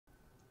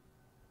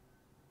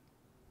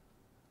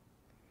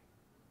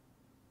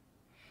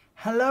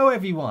Hello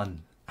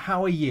everyone,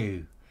 how are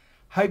you?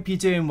 Hope you're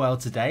doing well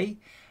today.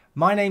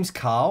 My name's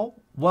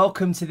Carl.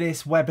 Welcome to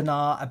this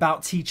webinar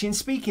about teaching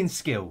speaking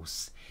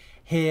skills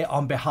here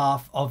on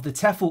behalf of the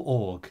TEFL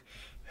org.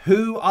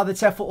 Who are the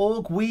TEFL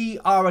org? We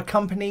are a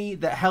company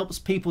that helps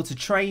people to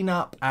train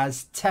up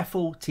as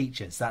TEFL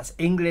teachers. That's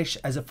English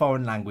as a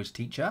foreign language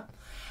teacher.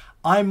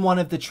 I'm one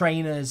of the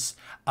trainers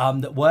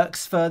that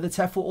works for the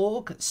TEFL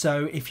org.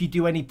 So if you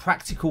do any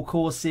practical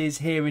courses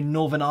here in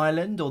Northern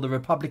Ireland or the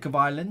Republic of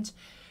Ireland,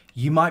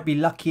 you might be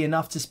lucky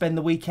enough to spend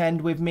the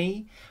weekend with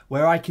me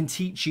where I can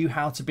teach you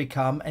how to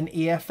become an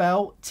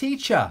EFL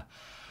teacher.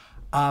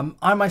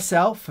 I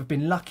myself have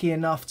been lucky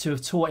enough to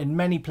have taught in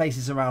many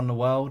places around the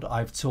world.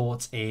 I've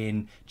taught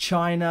in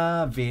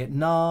China,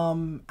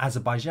 Vietnam,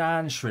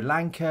 Azerbaijan, Sri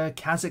Lanka,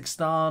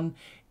 Kazakhstan,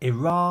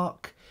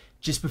 Iraq.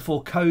 Just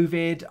before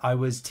COVID, I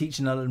was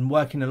teaching and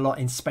working a lot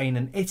in Spain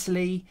and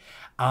Italy.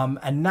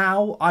 And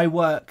now I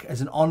work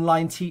as an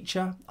online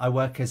teacher. I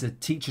work as a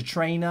teacher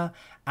trainer,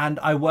 and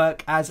I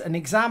work as an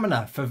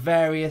examiner for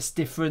various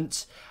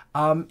different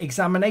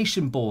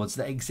examination boards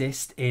that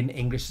exist in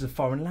English as a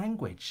foreign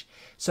language.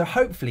 So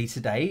hopefully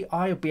today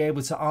I'll be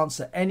able to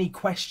answer any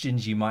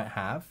questions you might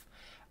have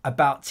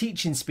about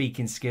teaching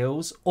speaking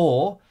skills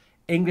or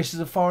English as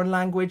a foreign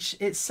language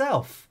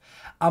itself.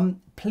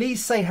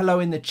 Please say hello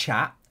in the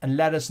chat and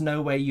let us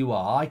know where you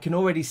are. I can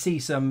already see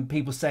some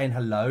people saying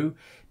hello.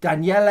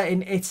 Daniela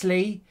in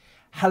Italy,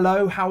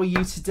 hello, how are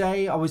you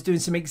today? I was doing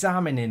some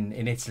examining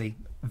in Italy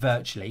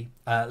virtually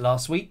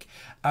last week.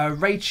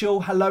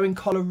 Rachel, hello in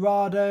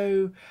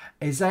Colorado.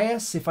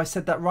 Isaias, if I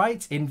said that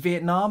right, in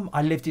Vietnam.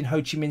 I lived in Ho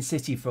Chi Minh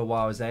City for a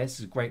while, Isaias.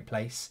 It's a great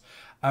place.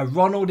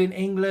 Ronald in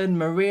England,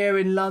 Maria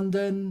in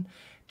London,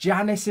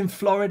 Janice in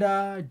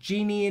Florida,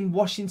 Jeannie in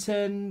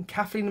Washington,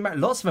 Kathleen in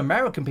America. Lots of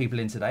American people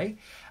in today.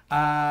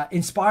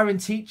 Inspiring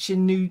Teach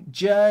in New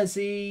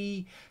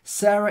Jersey,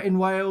 Sarah in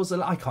Wales.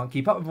 I can't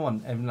keep up with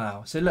one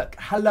now. So look,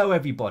 hello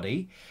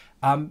everybody.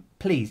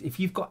 Please,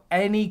 if you've got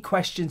any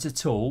questions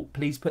at all,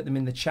 please put them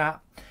in the chat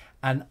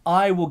and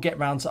I will get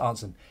round to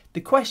answer them.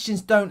 The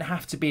questions don't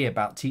have to be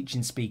about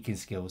teaching speaking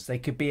skills. They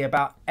could be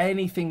about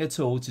anything at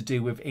all to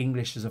do with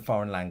English as a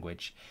foreign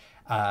language.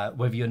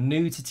 Whether you're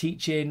new to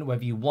teaching,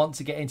 whether you want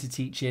to get into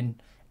teaching,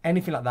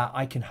 anything like that,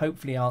 I can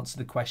hopefully answer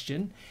the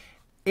question.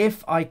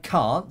 If I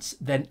can't,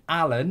 then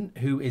Alan,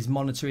 who is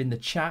monitoring the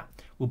chat,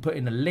 will put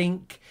in a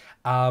link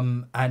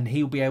and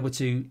he'll be able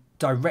to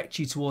direct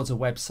you towards a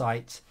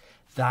website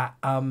that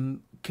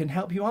can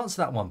help you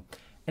answer that one.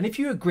 And if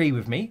you agree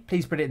with me,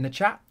 please put it in the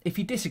chat. If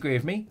you disagree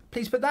with me,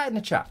 please put that in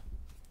the chat.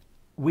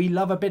 We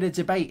love a bit of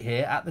debate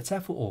here at the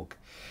TEFL org.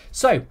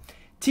 So,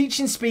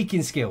 teaching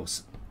speaking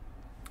skills.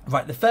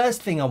 Right, the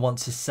first thing I want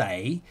to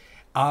say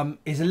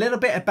is a little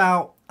bit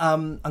about,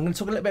 I'm going to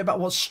talk a little bit about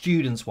what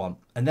students want.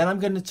 And then I'm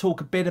going to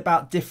talk a bit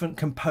about different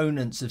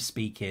components of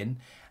speaking.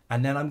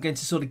 And then I'm going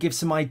to sort of give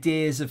some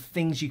ideas of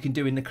things you can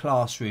do in the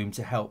classroom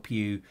to help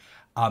you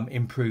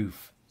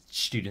improve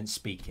students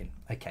speaking.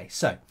 Okay,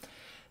 so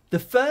the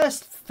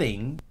first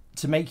thing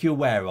to make you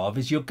aware of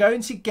is you're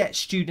going to get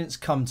students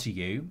come to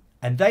you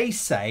and they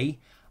say,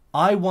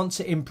 I want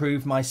to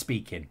improve my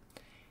speaking.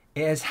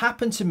 It has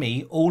happened to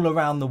me all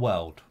around the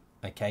world.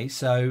 Okay,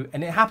 so,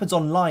 and it happens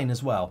online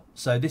as well.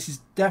 So this is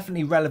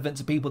definitely relevant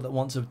to people that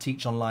want to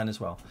teach online as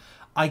well.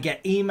 I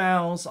get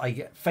emails, I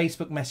get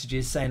Facebook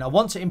messages saying, I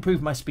want to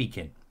improve my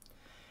speaking.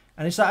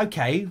 And it's like,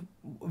 okay,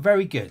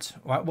 very good.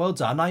 Right, well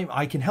done.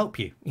 I can help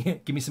you.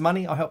 Give me some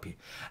money, I'll help you.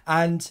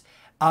 And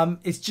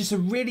it's just a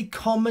really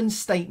common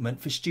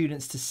statement for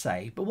students to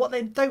say, but what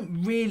they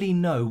don't really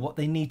know what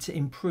they need to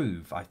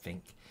improve, I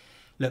think.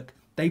 Look,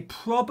 they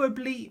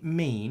probably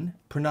mean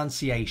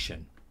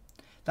pronunciation.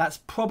 That's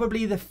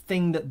probably the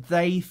thing that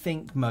they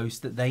think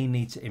most that they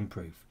need to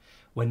improve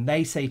when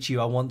they say to you,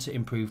 I want to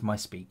improve my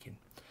speaking.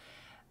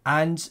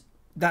 And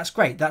that's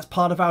great. That's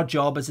part of our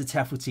job as a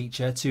TEFL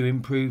teacher to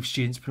improve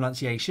students'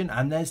 pronunciation.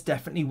 And there's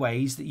definitely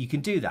ways that you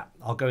can do that.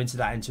 I'll go into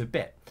that into a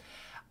bit.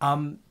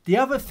 The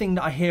other thing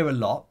that I hear a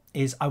lot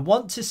is I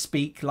want to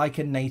speak like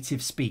a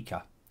native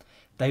speaker.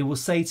 They will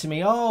say to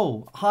me,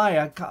 oh, hi,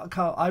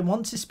 I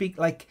want to speak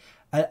like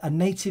a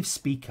native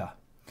speaker.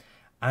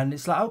 And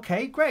it's like,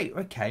 okay, great.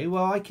 Okay,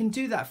 well, I can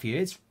do that for you.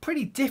 It's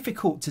pretty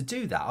difficult to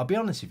do that, I'll be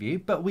honest with you,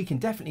 but we can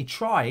definitely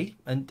try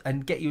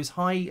and get you as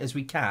high as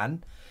we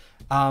can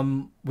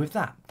with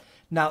that.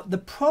 Now, the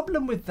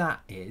problem with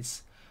that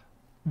is,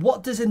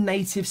 what does a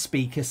native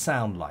speaker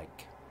sound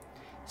like?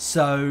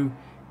 So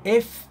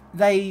if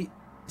they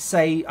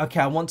say,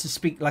 okay, I want to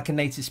speak like a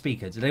native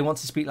speaker, do they want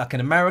to speak like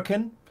an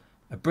American,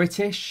 a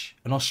British,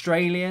 an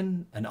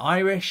Australian, an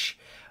Irish,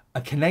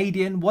 a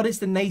Canadian? What is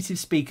the native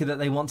speaker that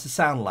they want to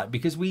sound like?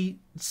 Because we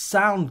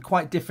sound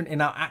quite different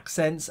in our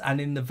accents and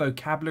in the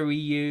vocabulary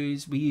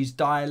we use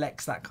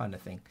dialects, that kind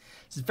of thing.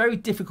 So it's very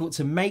difficult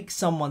to make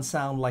someone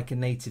sound like a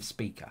native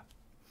speaker.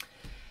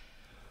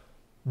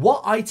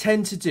 What I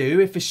tend to do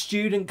if a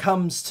student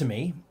comes to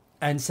me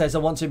and says, I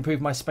want to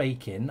improve my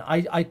speaking,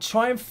 I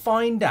try and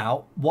find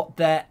out what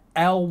their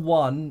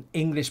L1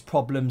 English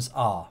problems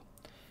are.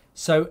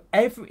 So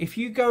if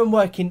you go and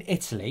work in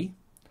Italy,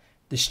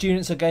 the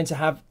students are going to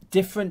have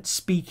different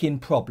speaking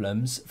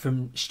problems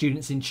from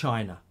students in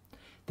China.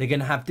 They're going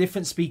to have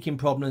different speaking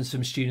problems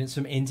from students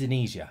from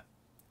Indonesia.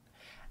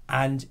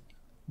 And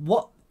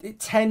what it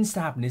tends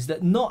to happen is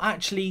that not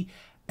actually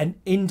an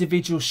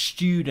individual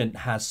student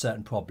has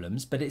certain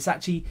problems, but it's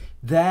actually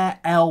their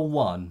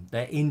L1,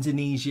 their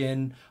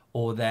Indonesian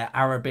or their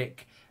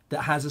Arabic,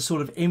 that has a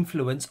sort of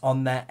influence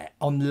on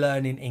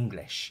learning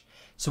English.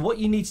 So what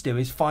you need to do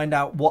is find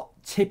out what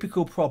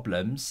typical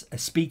problems,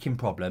 speaking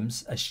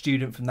problems, a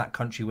student from that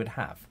country would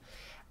have.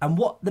 And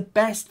what the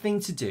best thing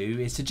to do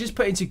is to just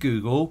put into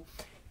Google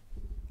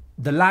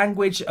the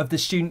language of the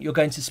student you're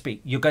going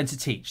to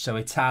teach. So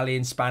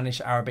Italian,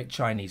 Spanish, Arabic,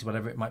 Chinese,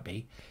 whatever it might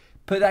be.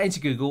 Put that into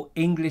Google,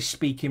 English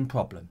speaking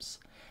problems,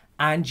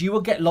 and you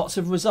will get lots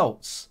of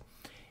results.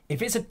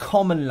 If it's a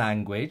common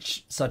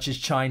language, such as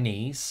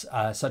Chinese,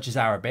 such as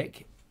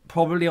Arabic,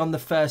 probably on the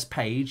first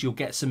page, you'll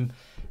get some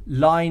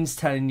lines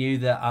telling you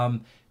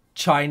that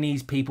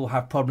Chinese people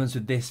have problems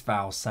with this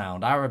vowel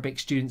sound. Arabic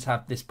students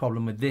have this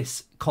problem with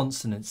this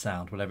consonant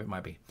sound, whatever it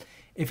might be.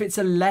 If it's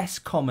a less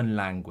common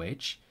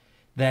language,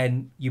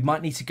 then you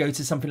might need to go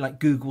to something like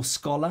Google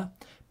Scholar.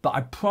 But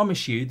I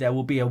promise you there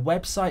will be a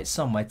website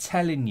somewhere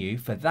telling you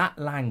for that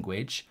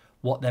language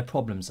what their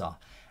problems are.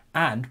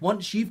 And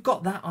once you've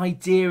got that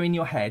idea in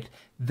your head,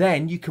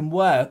 then you can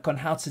work on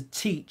how to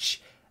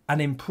teach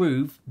and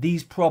improve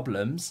these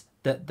problems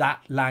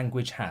that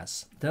language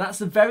has. So that's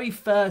the very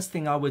first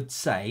thing I would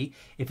say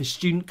if a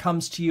student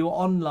comes to you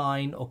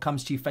online or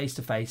comes to you face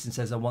to face and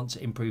says, I want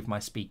to improve my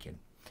speaking.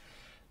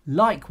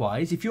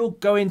 Likewise, if you're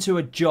going to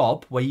a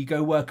job where you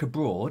go work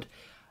abroad,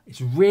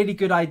 it's a really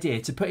good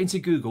idea to put into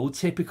Google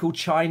typical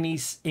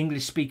Chinese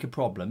English speaker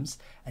problems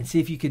and see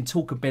if you can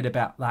talk a bit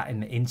about that in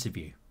the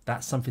interview.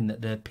 That's something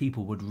that the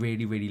people would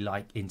really, really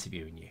like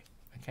interviewing you.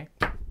 Okay.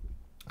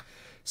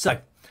 So,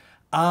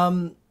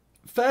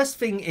 first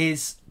thing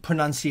is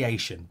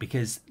pronunciation,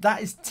 because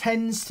that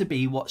tends to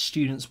be what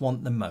students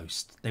want the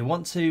most. They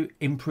want to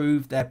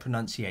improve their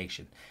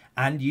pronunciation,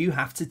 and you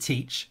have to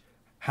teach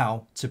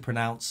how to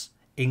pronounce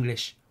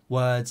English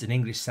words and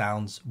English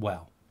sounds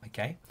well.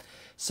 Okay.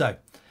 So,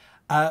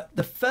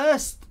 the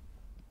first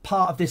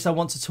part of this I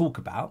want to talk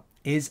about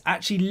is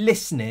actually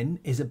listening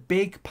is a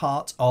big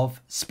part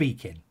of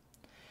speaking.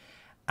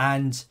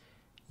 And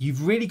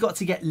you've really got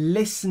to get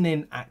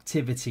listening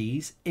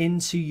activities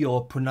into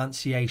your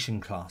pronunciation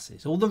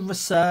classes. All the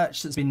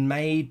research that's been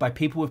made by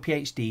people with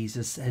PhDs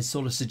has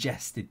sort of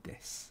suggested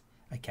this.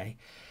 Okay.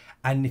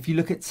 And if you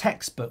look at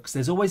textbooks,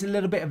 there's always a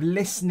little bit of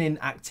listening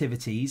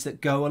activities that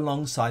go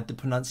alongside the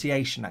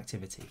pronunciation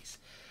activities.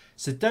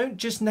 So don't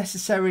just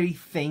necessarily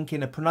think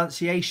in a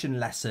pronunciation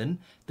lesson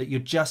that you're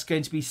just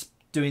going to be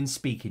doing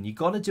speaking. You've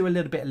got to do a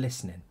little bit of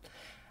listening.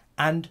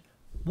 And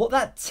what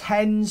that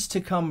tends to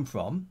come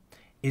from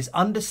is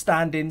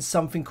understanding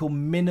something called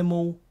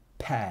minimal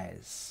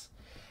pairs.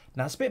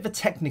 Now, it's a bit of a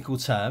technical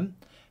term,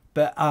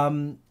 but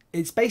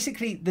it's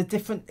basically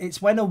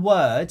it's when a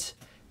word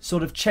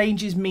sort of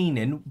changes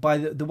meaning by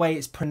the way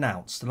it's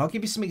pronounced. And I'll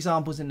give you some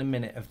examples in a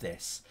minute of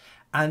this.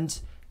 And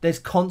there's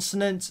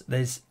consonant,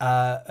 there's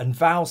and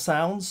vowel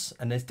sounds,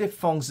 and there's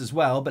diphthongs as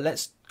well, but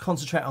let's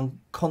concentrate on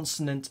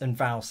consonant and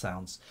vowel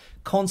sounds.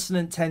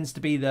 Consonant tends to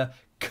be the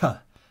k,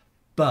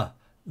 b,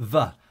 v,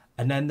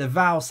 and then the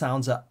vowel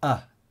sounds are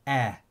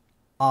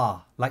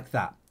r, like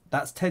that.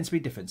 That tends to be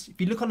different.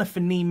 If you look on a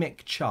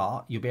phonemic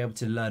chart, you'll be able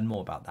to learn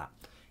more about that.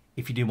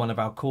 If you do one of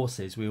our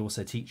courses, we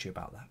also teach you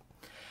about that.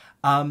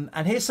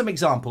 And here's some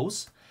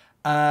examples.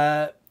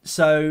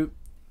 So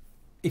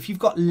if you've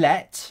got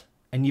let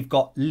and you've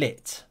got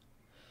lit,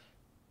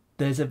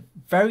 there's a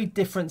very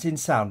difference in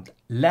sound.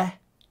 Le,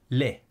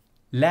 li,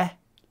 le,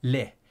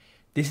 li.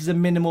 This is a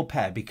minimal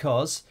pair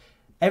because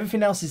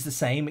everything else is the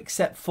same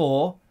except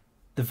for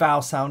the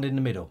vowel sound in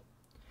the middle.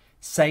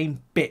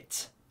 Same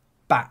bit,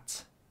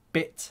 bat,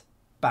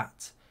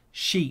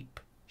 sheep,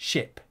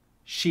 ship,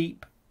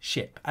 sheep,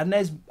 ship. And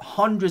there's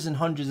hundreds and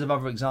hundreds of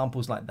other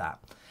examples like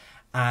that.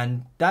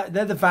 And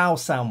they're the vowel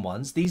sound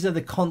ones. These are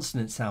the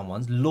consonant sound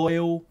ones.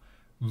 Loyal,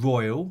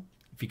 royal.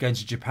 If you're going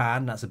to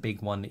Japan, that's a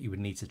big one that you would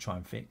need to try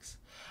and fix.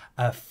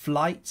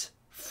 Flight,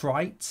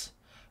 fright,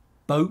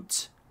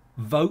 boat,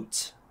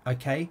 vote.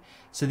 Okay,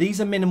 so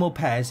these are minimal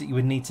pairs that you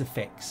would need to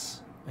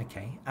fix.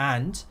 Okay,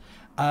 and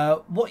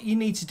what you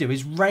need to do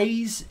is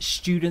raise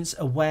students'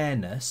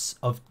 awareness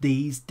of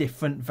these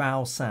different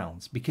vowel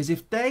sounds, because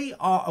if they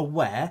are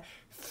aware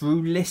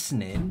through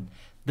listening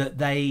that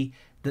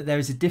there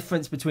is a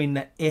difference between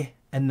the I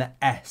and the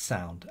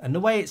sound, and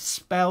the way it's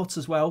spelt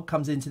as well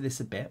comes into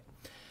this a bit,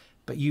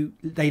 but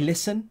they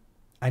listen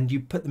and you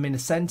put them in a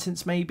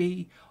sentence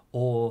maybe,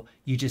 or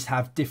you just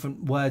have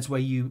different words where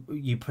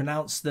you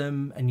pronounce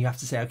them and you have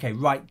to say, okay,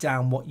 write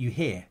down what you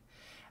hear.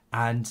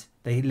 And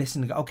they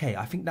listen and go, okay,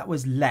 I think that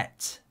was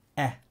let,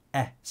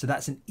 so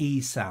that's an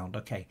E sound.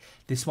 Okay,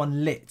 this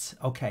one lit,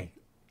 okay,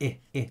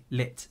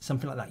 lit,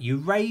 something like that. You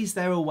raise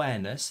their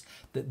awareness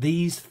that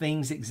these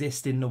things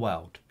exist in the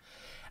world.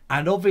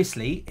 And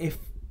obviously, if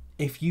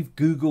if you've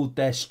Googled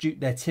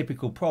their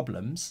typical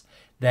problems,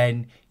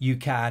 then you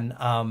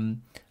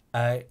can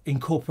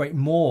incorporate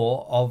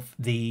more of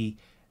the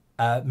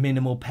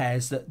minimal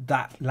pairs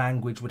that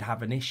language would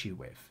have an issue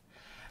with.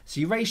 So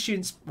you raise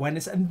students'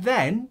 awareness, and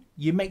then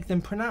you make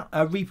them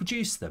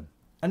reproduce them.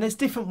 And there's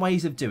different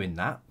ways of doing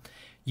that.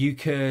 You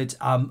could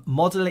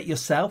model it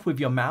yourself with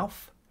your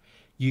mouth.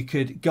 You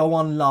could go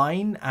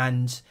online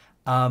and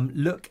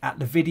look at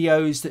the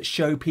videos that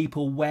show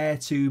people where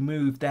to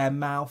move their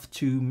mouth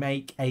to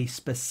make a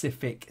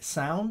specific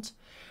sound,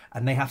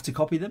 and they have to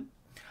copy them.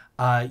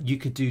 You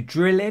could do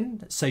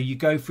drilling. So you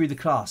go through the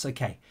class.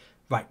 Okay,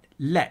 right,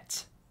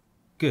 let.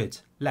 Good.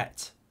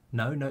 Let.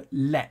 No,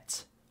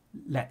 let.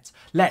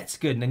 Let's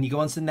good. And then you go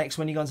on to the next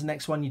one,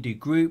 you do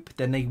group,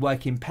 then they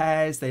work in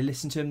pairs, they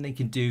listen to them, they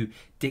can do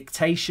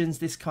dictations,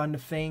 this kind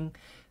of thing.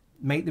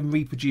 Make them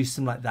reproduce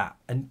them like that,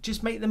 and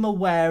just make them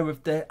aware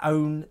of their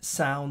own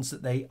sounds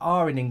that they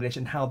are in English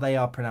and how they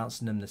are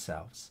pronouncing them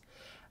themselves.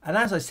 And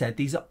as I said,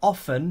 these are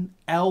often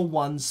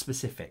L1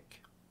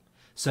 specific.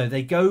 So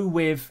they go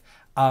with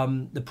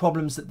the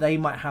problems that they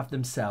might have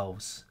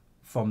themselves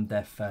from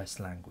their first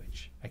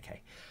language.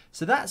 Okay,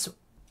 so that's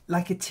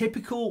like a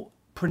typical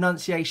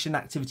pronunciation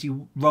activity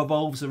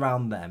revolves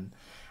around them.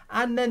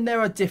 And then there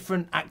are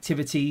different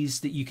activities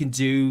that you can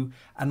do,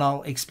 and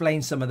I'll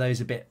explain some of those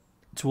a bit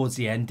towards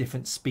the end,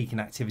 different speaking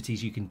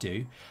activities you can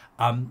do.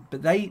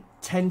 But they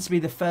tend to be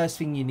the first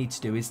thing you need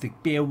to do is to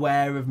be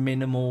aware of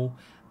minimal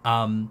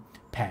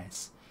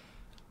pairs.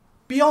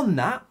 Beyond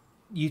that,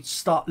 you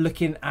start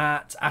looking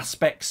at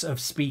aspects of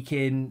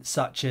speaking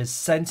such as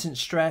sentence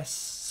stress,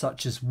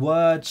 such as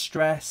word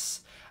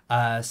stress,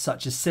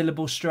 such as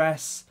syllable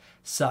stress,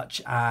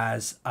 such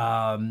as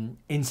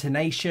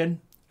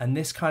intonation and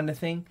this kind of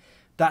thing.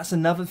 That's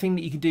another thing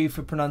that you can do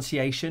for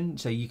pronunciation.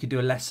 So you could do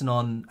a lesson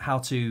on how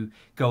to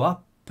go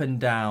up and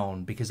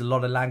down, because a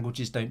lot of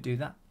languages don't do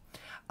that.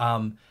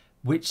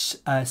 Which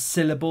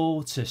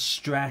syllable to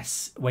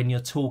stress when you're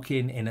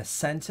talking in a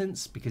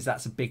sentence, because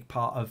that's a big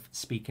part of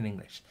speaking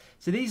English.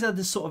 So these are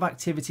the sort of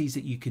activities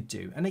that you could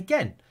do. And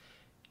again,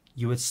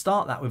 you would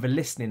start that with a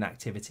listening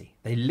activity.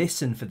 They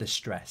listen for the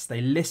stress,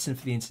 they listen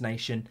for the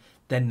intonation,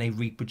 then they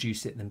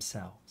reproduce it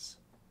themselves.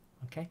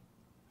 Okay.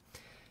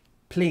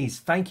 Please,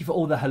 thank you for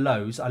all the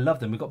hellos. I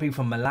love them. We've got people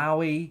from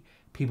Malawi,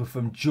 people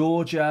from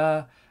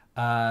Georgia,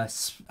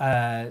 Basque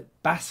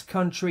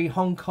Country,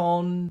 Hong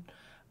Kong,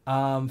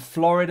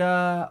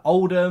 Florida,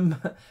 Oldham,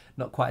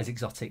 not quite as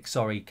exotic,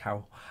 sorry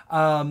Carol,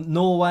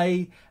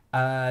 Norway,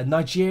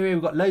 Nigeria.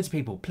 We've got loads of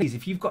people. Please,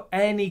 if you've got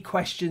any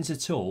questions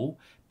at all,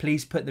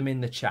 please put them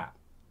in the chat,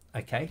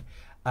 okay?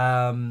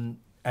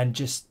 And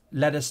just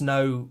let us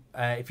know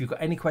if you've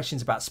got any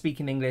questions about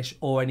speaking English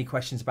or any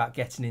questions about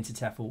getting into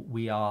TEFL.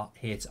 We are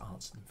here to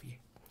answer them for you.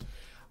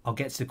 I'll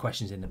get to the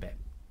questions in a bit.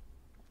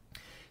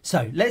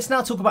 So let's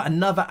now talk about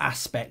another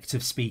aspect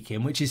of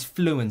speaking, which is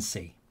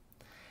fluency.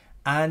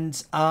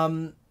 And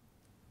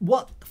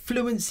what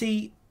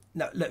fluency...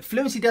 No, look,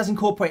 fluency does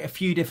incorporate a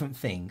few different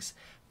things.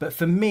 But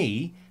for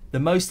me, the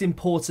most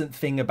important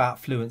thing about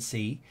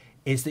fluency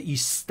is that you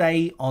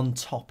stay on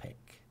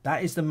topic.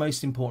 That is the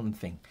most important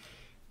thing.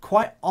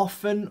 Quite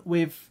often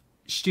with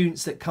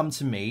students that come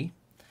to me,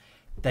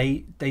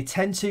 they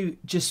tend to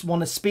just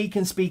want to speak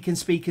and speak and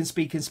speak and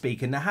speak and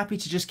speak, and they're happy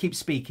to just keep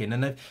speaking,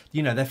 and they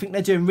think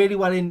they're doing really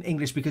well in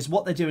English because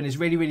what they're doing is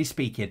really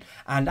speaking.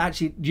 And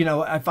actually,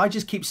 if I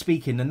just keep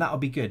speaking, then that'll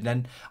be good.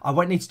 Then I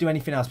won't need to do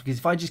anything else, because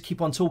if I just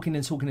keep on talking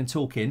and talking and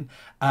talking,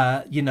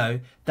 that's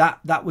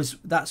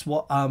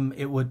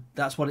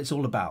what it's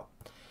all about.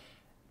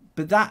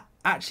 But that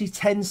actually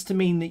tends to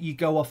mean that you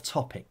go off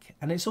topic,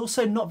 and it's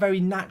also not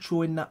very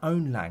natural in their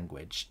own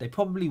language. They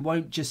probably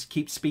won't just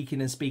keep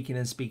speaking and speaking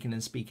and speaking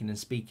and speaking and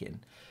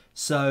speaking.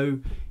 So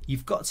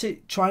you've got to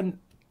try and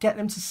get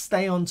them to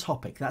stay on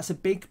topic. That's a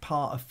big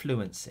part of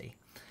fluency.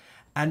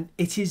 And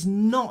it is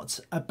not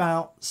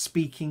about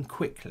speaking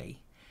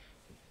quickly.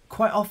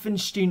 Quite often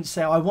students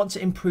say, I want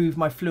to improve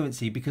my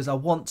fluency because I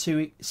want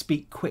to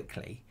speak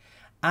quickly.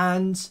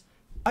 And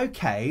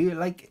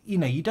okay,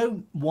 you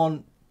don't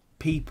want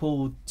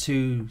people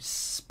to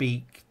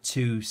speak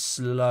too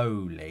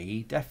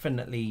slowly.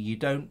 Definitely you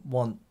don't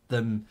want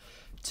them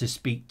to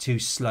speak too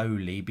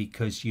slowly,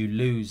 because you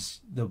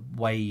lose the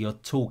way you're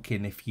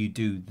talking if you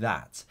do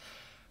that.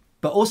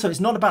 But also, it's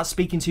not about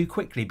speaking too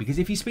quickly, because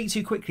if you speak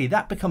too quickly,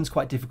 that becomes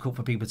quite difficult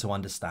for people to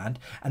understand,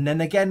 and then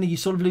again you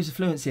sort of lose the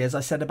fluency, as I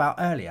said about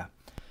earlier.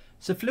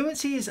 So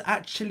fluency is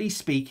actually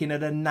speaking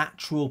at a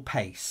natural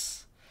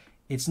pace.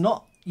 It's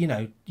not, you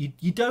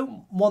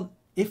don't want,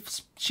 if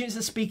students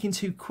are speaking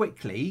too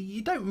quickly,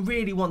 you don't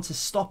really want to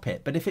stop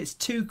it. But if it's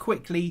too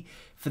quickly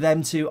for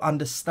them to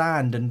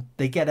understand and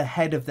they get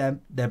ahead of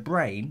their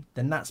brain,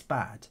 then that's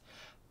bad.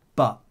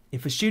 But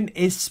if a student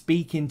is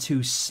speaking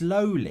too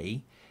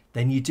slowly,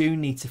 then you do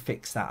need to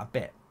fix that a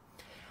bit.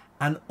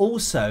 And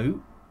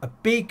also, a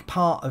big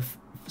part of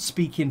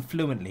speaking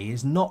fluently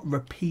is not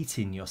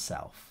repeating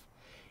yourself.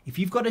 If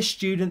you've got a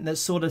student that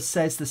sort of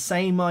says the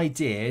same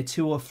idea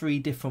 2 or 3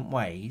 different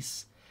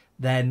ways,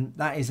 then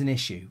that is an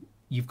issue.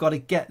 You've got to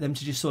get them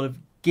to just sort of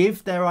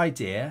give their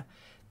idea,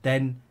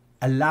 then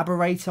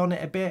elaborate on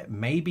it a bit,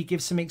 maybe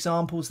give some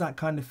examples, that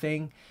kind of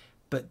thing,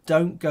 but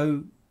don't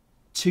go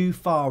too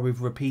far with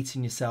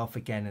repeating yourself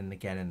again and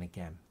again and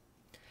again.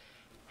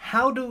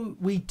 How do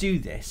we do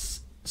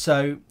this?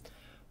 So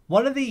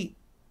one of the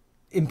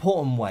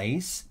important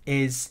ways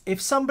is,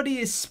 if somebody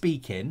is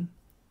speaking,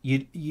 you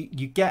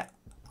get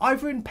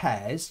either in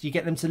pairs, you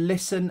get them to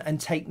listen and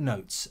take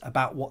notes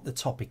about what the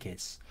topic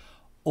is,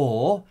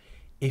 or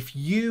if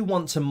you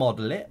want to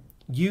model it,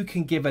 you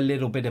can give a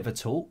little bit of a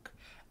talk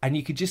and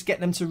you could just get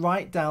them to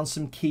write down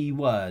some key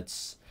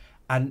words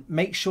and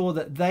make sure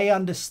that they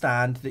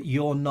understand that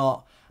you're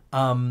not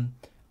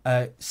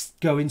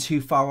going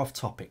too far off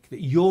topic,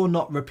 that you're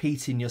not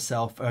repeating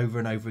yourself over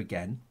and over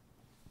again.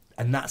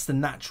 And that's the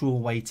natural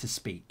way to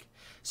speak.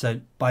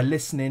 So by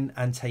listening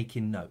and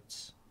taking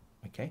notes,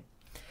 okay?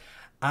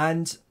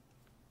 And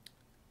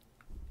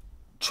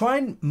try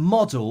and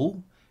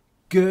model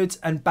good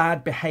and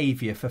bad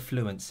behavior for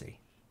fluency.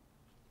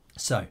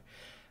 So,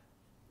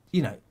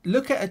 you know,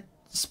 look at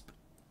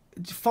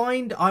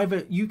find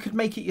either, you could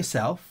make it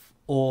yourself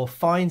or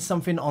find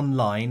something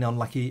online on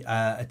like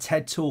a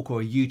TED talk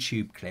or a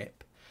YouTube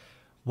clip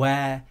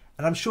where,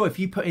 and I'm sure if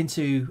you put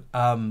into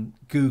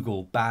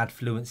Google bad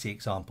fluency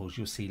examples,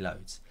 you'll see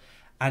loads,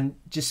 and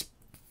just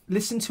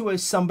listen to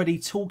somebody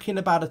talking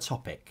about a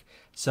topic.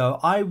 So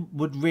I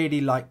would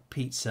really like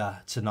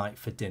pizza tonight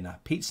for dinner.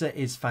 Pizza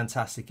is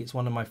fantastic. It's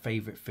one of my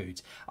favorite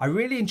foods. I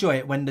really enjoy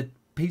it when the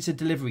pizza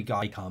delivery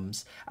guy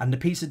comes and the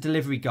pizza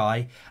delivery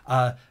guy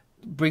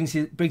brings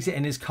it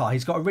in his car.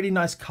 He's got a really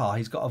nice car.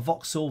 He's got a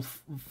Vauxhall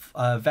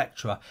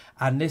Vectra,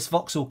 and this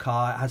Vauxhall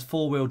car has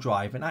four-wheel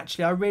drive. And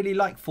actually, I really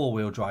like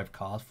four-wheel drive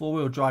cars.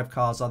 Four-wheel drive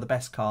cars are the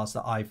best cars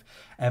that I've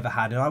ever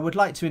had, and I would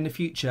like to in the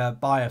future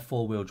buy a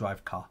four-wheel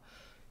drive car.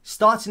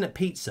 Starting at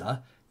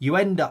pizza, you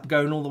end up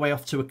going all the way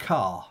off to a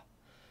car.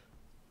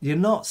 You're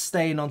not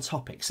staying on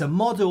topic. So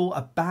model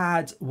a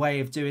bad way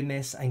of doing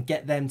this and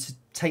get them to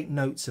take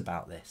notes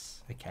about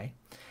this, okay?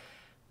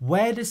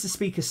 Where does the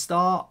speaker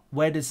start?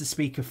 Where does the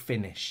speaker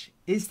finish?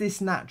 Is this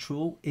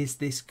natural? Is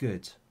this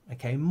good?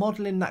 Okay,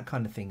 modeling that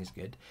kind of thing is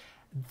good.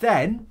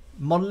 Then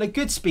model a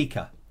good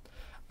speaker.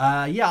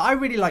 Yeah, I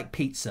really like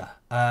pizza.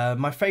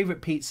 My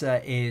favorite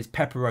pizza is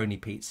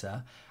pepperoni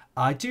pizza.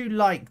 I do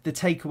like the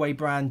takeaway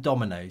brand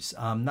Domino's.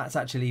 That's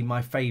actually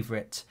my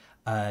favorite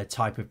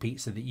type of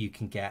pizza that you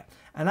can get.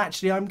 And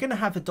actually, I'm going to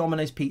have a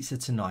Domino's pizza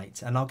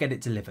tonight and I'll get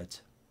it delivered.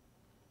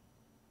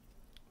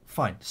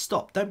 Fine,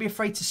 stop. Don't be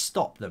afraid to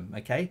stop them,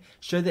 okay?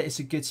 Show that it's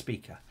a good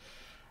speaker.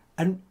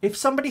 And if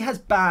somebody has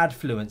bad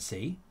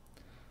fluency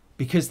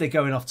because they're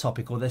going off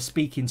topic or they're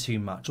speaking too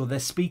much or they're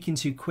speaking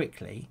too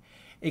quickly,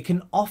 it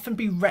can often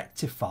be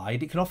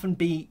rectified. It can often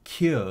be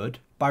cured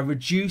by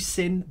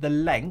reducing the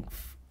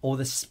length or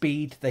the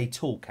speed they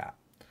talk at.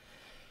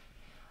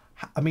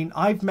 I mean,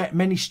 I've met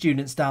many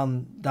students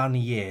down the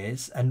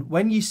years, and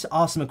when you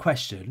ask them a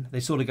question, they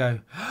sort of go,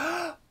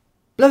 blah,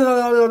 blah,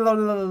 blah, blah,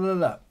 blah, blah,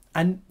 blah.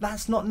 And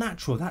that's not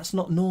natural. That's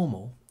not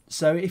normal.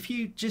 So if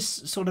you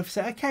just sort of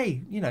say,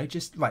 okay, you know,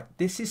 just right,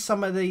 this is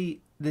some of the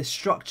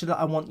structure that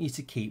I want you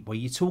to keep, where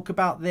you talk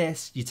about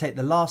this, you take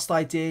the last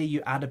idea,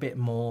 you add a bit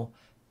more,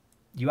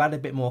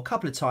 a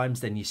couple of times,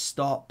 then you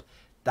stop.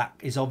 That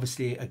is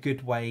obviously a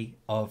good way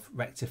of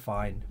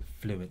rectifying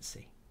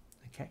fluency.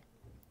 Okay.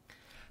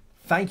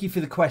 Thank you for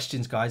the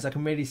questions, guys. I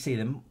can really see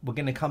them. We're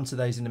going to come to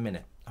those in a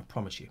minute. I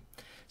promise you.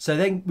 So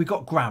then we've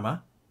got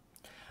grammar.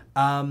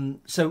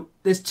 So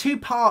there's two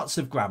parts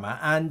of grammar,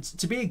 and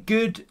to be a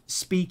good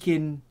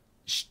speaking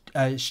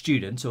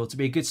student, or to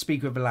be a good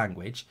speaker of a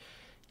language,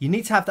 you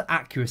need to have the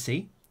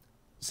accuracy.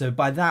 So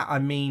by that I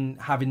mean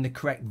having the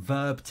correct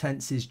verb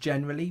tenses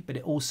generally, but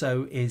it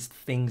also is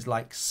things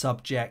like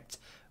subject,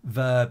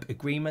 verb,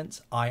 agreement,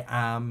 I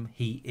am,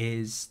 he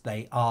is,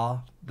 they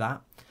are,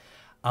 that.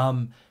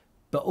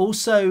 But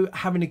also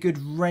having a good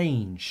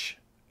range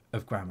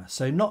of grammar.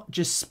 So not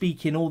just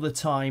speaking all the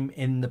time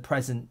in the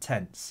present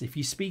tense. If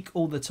you speak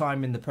all the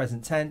time in the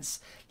present tense,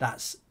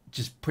 that's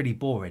just pretty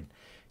boring.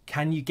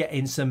 Can you get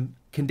in some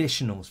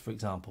conditionals, for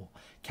example?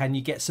 Can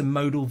you get some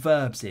modal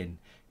verbs in?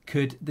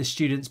 Could the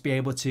students be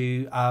able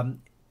to,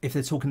 if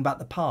they're talking about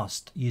the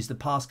past, use the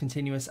past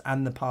continuous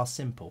and the past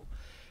simple?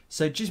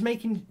 So just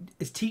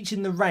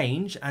teaching the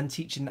range and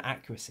teaching the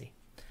accuracy.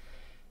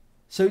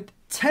 So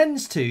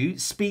tends to,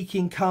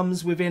 speaking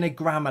comes within a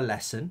grammar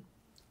lesson.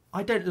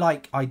 I don't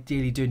like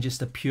ideally doing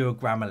just a pure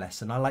grammar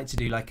lesson. I like to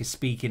do like a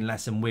speaking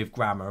lesson with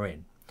grammar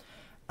in.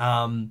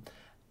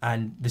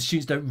 And the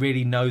students don't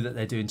really know that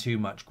they're doing too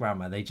much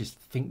grammar. They just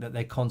think that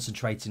they're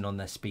concentrating on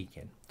their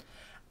speaking.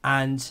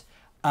 And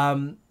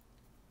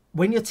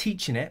when you're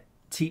teaching it,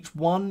 teach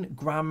one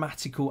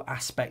grammatical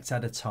aspect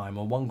at a time,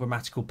 or one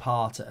grammatical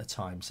part at a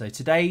time. So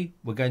today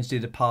we're going to do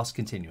the past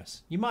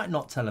continuous. You might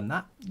not tell them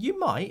that. You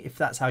might, if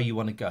that's how you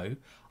want to go.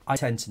 I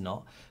tend to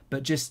not.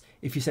 But just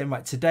if you're saying,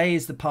 right, today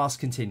is the past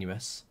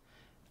continuous,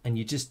 and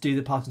you just do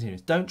the past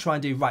continuous. Don't try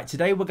and do, right,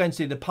 today we're going to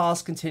do the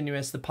past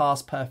continuous, the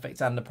past perfect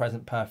and the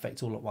present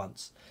perfect all at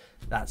once.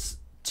 That's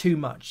too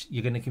much,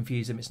 you're going to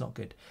confuse them. It's not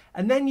good.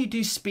 And then you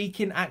do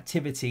speaking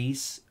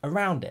activities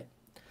around it.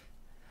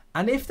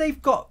 And if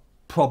they've got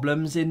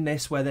problems in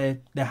this where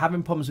they're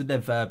having problems with their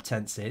verb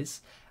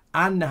tenses,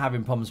 and they're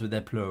having problems with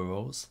their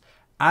plurals,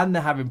 and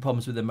they're having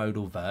problems with their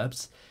modal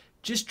verbs,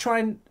 just try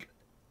and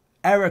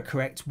error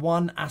correct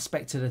one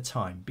aspect at a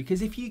time.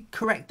 Because if you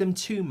correct them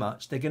too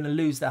much, they're going to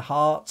lose their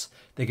heart,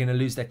 they're going to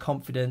lose their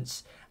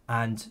confidence,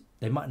 and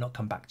they might not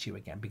come back to you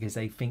again because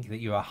they think that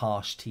you're a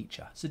harsh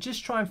teacher. So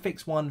just try and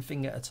fix one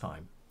thing at a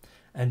time.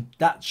 And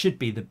that should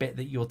be the bit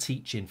that you're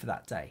teaching for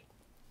that day.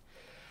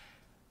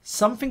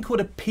 Something called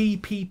a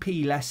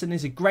PPP lesson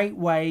is a great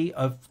way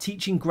of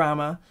teaching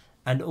grammar,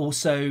 and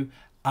also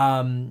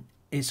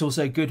it's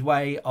also a good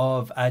way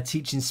of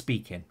teaching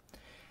speaking.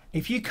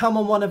 If you come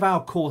on one of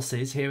our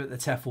courses here at the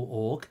TEFL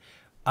org,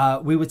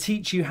 we will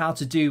teach you how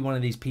to do one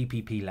of these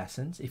PPP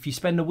lessons. If you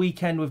spend a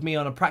weekend with me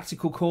on a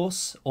practical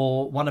course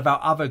or one of our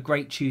other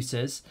great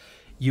tutors,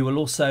 you will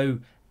also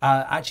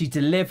actually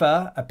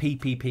deliver a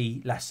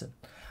PPP lesson,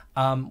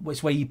 which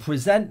is where you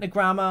present the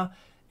grammar.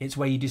 It's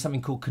where you do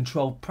something called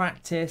controlled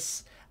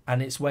practice,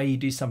 and it's where you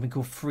do something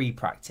called free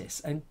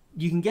practice. And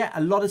you can get a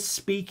lot of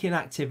speaking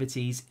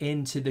activities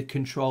into the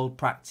controlled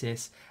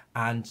practice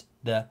and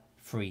the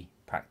free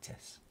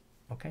practice.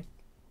 Okay.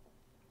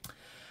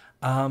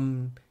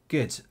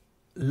 Good.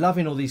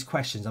 Loving all these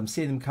questions. I'm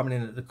seeing them coming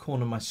in at the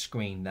corner of my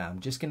screen now. I'm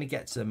just going to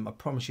get to them, I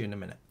promise you, in a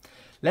minute.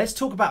 Let's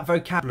talk about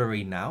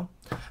vocabulary now.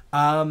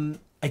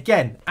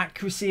 Again,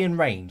 accuracy and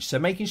range. So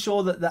making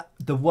sure that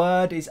the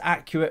word is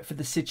accurate for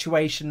the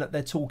situation that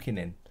they're talking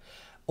in.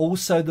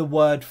 Also the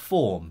word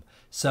form.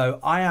 So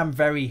I am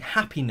very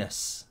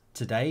happiness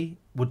today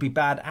would be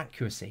bad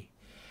accuracy.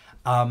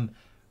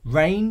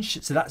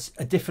 Range, so that's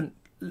a different,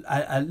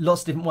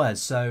 lots of different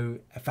words. So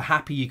for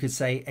happy, you could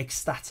say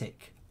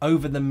ecstatic,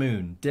 over the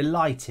moon,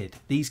 delighted.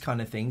 These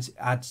kind of things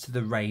adds to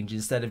the range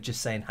instead of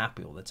just saying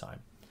happy all the time.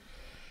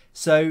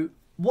 So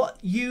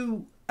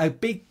a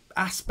big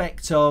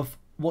aspect of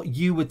what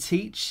you would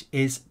teach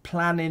is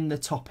planning the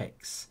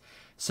topics.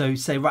 So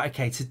say, right,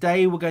 okay,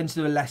 today we're going to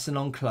do a lesson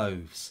on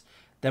clothes.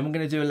 Then we're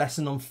going to do a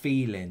lesson on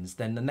feelings.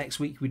 Then the next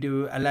week we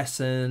do a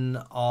lesson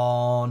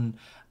on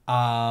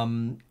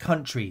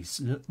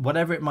countries,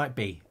 whatever it might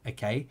be,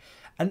 okay?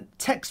 And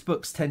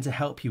textbooks tend to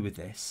help you with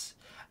this,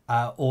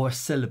 or a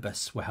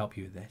syllabus will help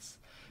you with this.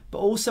 But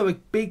also a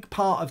big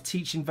part of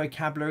teaching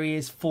vocabulary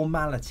is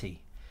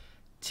formality.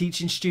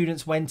 Teaching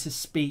students when to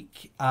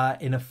speak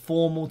in a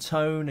formal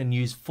tone and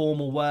use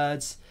formal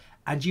words.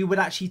 And you would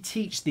actually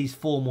teach these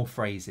formal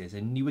phrases,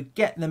 and you would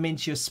get them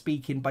into your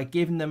speaking by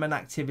giving them an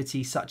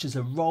activity such as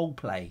a role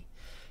play.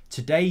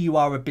 Today you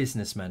are a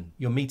businessman.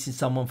 You're meeting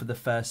someone for the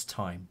first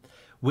time.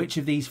 Which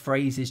of these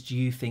phrases do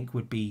you think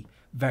would be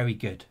very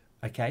good,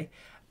 okay,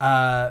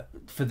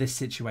 for this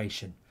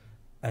situation?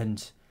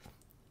 And,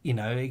 you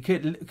know, it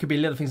could be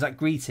little things like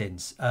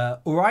greetings.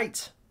 All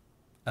right.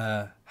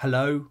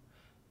 Hello.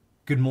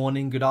 Good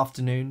morning, good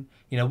afternoon.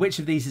 You know, which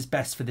of these is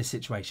best for this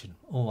situation?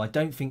 Oh, I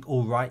don't think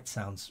all right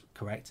sounds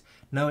correct.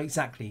 No,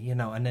 exactly, you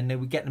know, and then they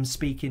would get them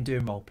speaking,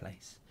 doing role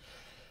plays.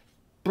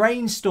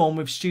 Brainstorm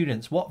with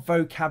students. What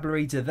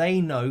vocabulary do they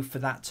know for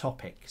that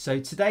topic? So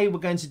today we're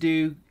going to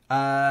do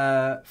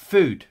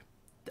food,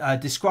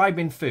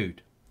 describing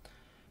food.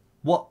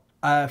 What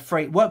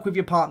phrase? Work with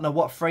your partner.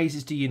 What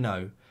phrases do you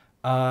know?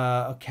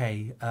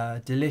 Okay,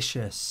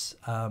 delicious,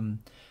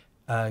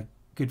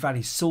 good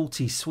value,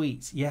 salty,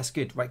 sweet. Yes,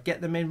 good. Right,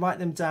 get them in, write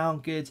them down.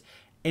 Good.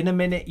 In a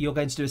minute, you're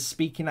going to do a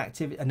speaking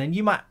activity, and then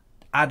you might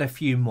add a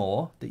few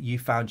more that you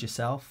found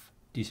yourself.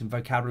 Do some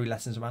vocabulary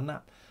lessons around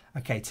that.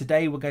 Okay,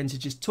 today we're going to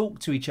just talk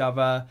to each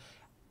other.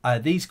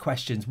 These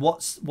questions: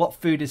 what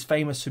food is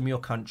famous from your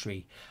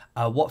country?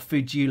 What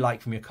food do you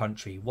like from your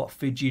country? What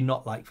food do you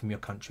not like from your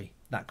country?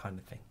 That kind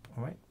of thing.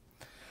 All right.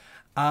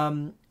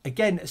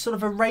 Again, sort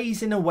of a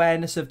raising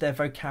awareness of their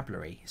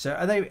vocabulary. So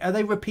are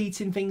they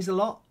repeating things a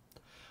lot?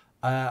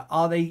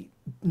 Are they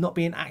not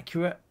being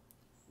accurate?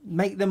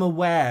 Make them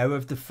aware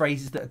of the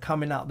phrases that are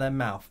coming out of their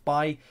mouth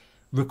by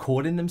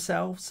recording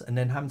themselves and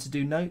then having to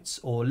do notes,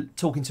 or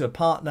talking to a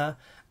partner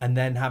and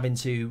then having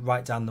to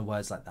write down the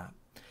words like that.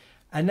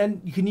 And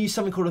then you can use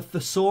something called a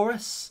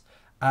thesaurus.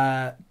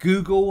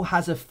 Google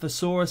has a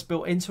thesaurus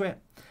built into it.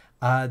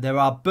 There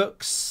are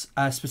books,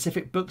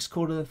 specific books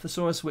called a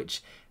thesaurus,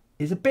 which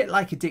is a bit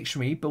like a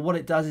dictionary, but what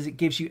it does is it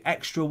gives you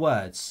extra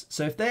words.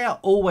 So if they are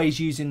always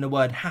using the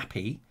word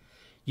happy,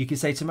 you can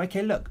say to them,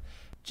 okay, look,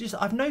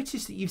 I've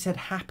noticed that you've said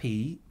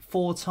happy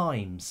 4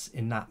 times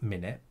in that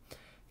minute.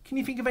 Can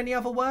you think of any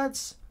other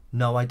words?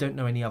 No, I don't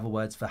know any other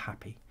words for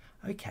happy.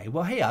 Okay,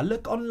 well, here,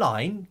 look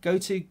online, go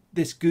to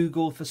this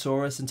Google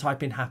thesaurus and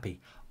type in happy.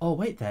 Oh,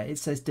 wait there, it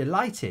says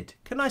delighted.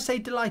 Can I say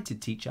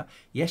delighted, teacher?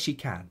 Yes, you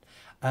can.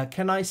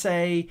 Can I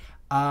say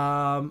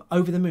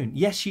over the moon?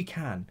 Yes, you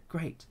can.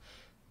 Great.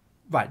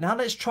 Right, now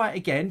let's try it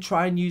again.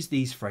 Try and use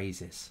these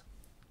phrases.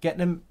 Get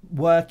them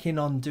working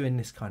on doing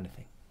this kind of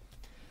thing.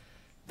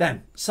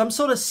 Then, some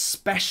sort of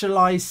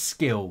specialised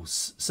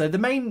skills. So the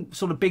main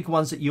sort of big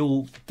ones that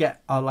you'll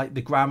get are like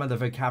the grammar, the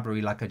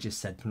vocabulary, like I just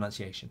said,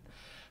 pronunciation.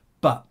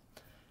 But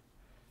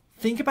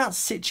think about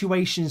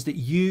situations that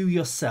you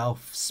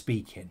yourself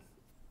speak in,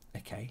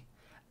 okay?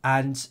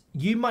 And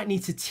you might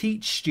need to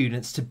teach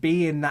students to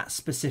be in that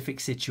specific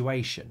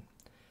situation.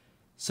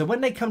 So when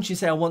they come to you and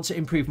say, I want to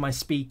improve my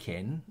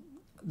speaking,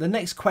 the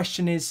next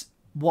question is,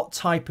 what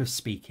type of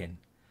speaking?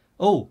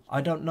 Oh,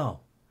 I don't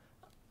know.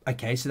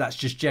 Okay, so that's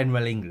just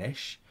general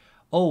English.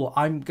 Oh,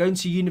 I'm going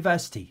to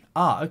university.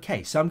 Ah,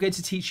 okay, so I'm going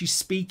to teach you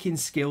speaking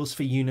skills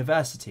for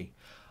university.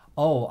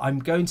 Oh, I'm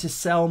going to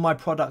sell my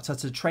product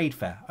at a trade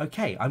fair.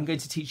 Okay, I'm going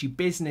to teach you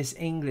business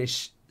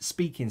English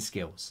speaking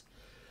skills.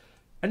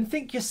 And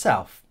think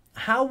yourself,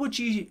 how would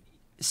you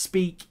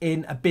speak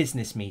in a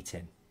business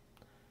meeting?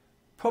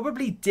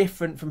 Probably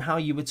different from how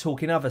you would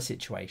talk in other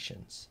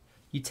situations.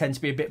 You tend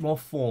to be a bit more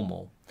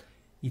formal.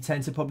 You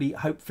tend to probably,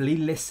 hopefully,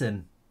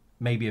 listen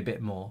maybe a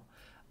bit more.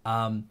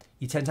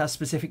 You tend to have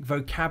specific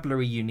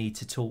vocabulary you need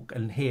to talk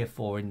and hear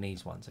for in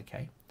these ones,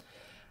 okay?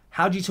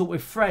 How do you talk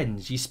with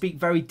friends? You speak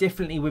very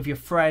differently with your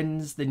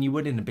friends than you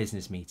would in a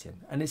business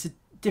meeting. And it's a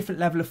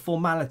different level of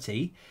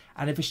formality.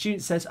 And if a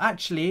student says,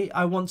 actually,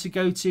 I want to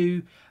go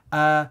to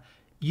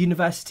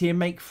university and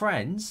make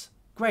friends,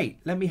 great,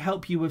 let me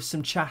help you with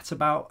some chat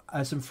about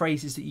some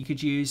phrases that you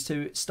could use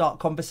to start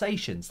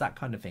conversations, that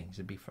kind of thing,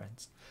 to be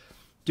friends.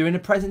 Doing a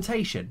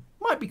presentation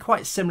might be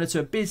quite similar to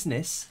a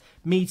business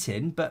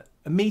meeting, but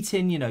a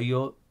meeting, you know,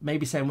 you're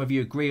maybe saying whether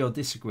you agree or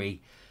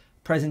disagree.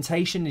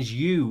 Presentation is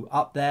you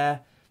up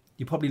there.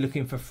 You're probably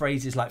looking for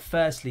phrases like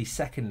firstly,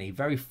 secondly,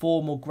 very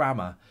formal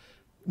grammar,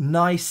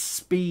 nice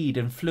speed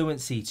and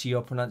fluency to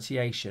your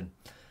pronunciation.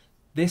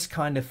 This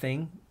kind of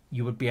thing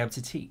you would be able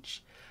to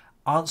teach.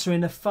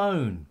 Answering a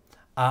phone,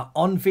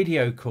 on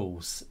video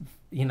calls.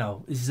 You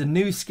know, this is a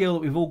new skill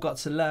that we've all got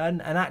to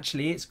learn, and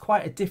actually it's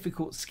quite a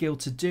difficult skill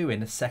to do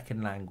in a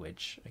second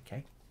language,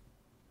 okay?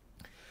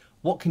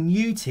 What can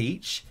you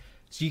teach?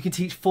 So you can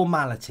teach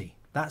formality.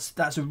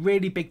 That's a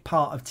really big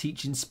part of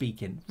teaching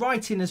speaking.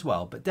 Writing as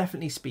well, but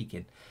definitely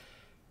speaking.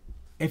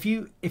 If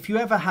you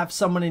ever have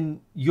someone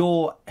in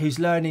who's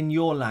learning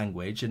your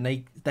language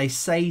and they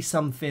say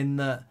something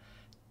that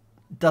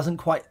doesn't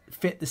quite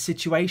fit the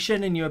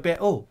situation and you're a bit,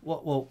 oh,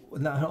 well,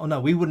 no,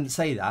 we wouldn't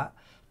say that.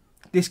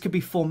 This could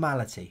be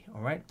formality,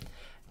 all right?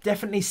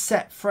 Definitely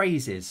set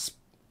phrases.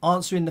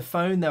 Answering the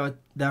phone, there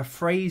are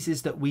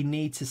phrases that we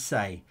need to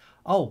say.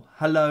 Oh,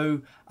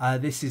 hello,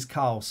 this is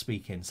Carl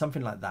speaking,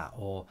 something like that.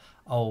 Or,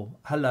 oh,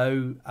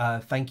 hello,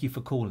 thank you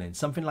for calling,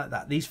 something like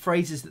that. These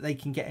phrases that they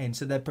can get in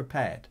so they're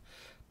prepared.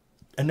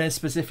 And there's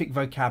specific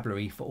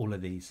vocabulary for all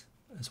of these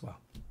as well.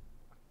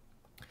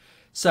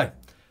 So,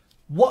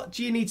 what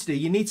do you need to do?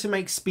 You need to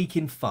make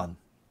speaking fun.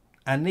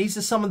 And these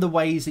are some of the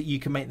ways that you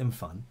can make them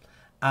fun.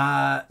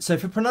 So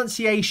for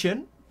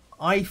pronunciation,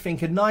 I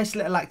think a nice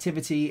little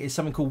activity is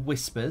something called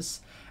whispers.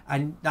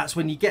 And that's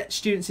when you get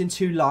students in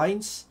 2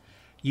 lines.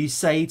 You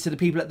say to the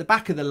people at the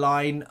back of the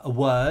line a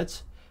word.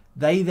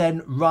 They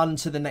then run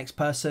to the next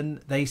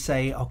person. They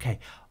say, okay,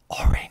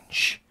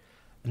 orange.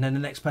 And then the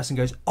next person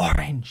goes,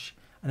 orange.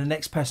 And the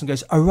next person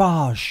goes,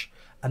 orange.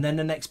 And then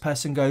the next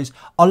person goes,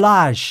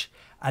 orange.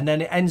 And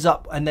then it ends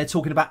up, and they're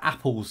talking about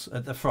apples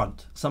at the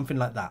front, something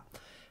like that.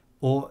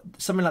 Or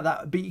something like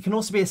that. But it can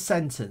also be a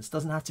sentence.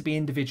 Doesn't have to be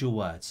individual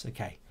words.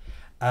 Okay.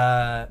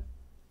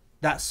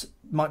 That's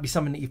might be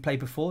something that you've played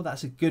before.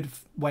 That's a good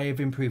way of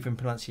improving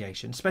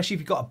pronunciation, especially if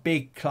you've got a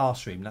big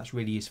classroom. That's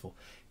really useful.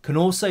 Can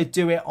also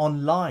do it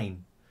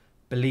online,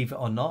 believe it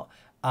or not,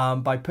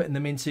 by putting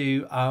them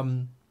into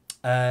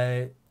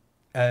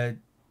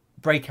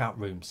breakout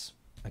rooms.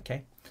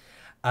 Okay.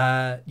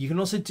 You can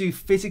also do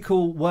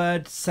physical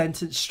word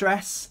sentence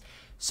stress.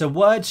 So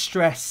word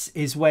stress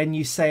is when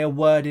you say a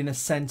word in a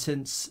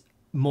sentence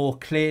more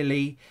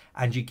clearly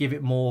and you give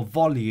it more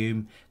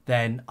volume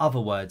than other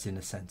words in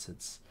a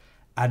sentence.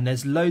 And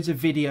there's loads of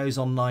videos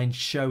online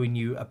showing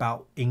you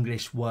about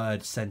English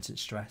word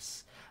sentence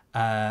stress.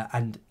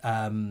 And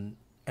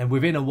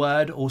within a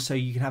word also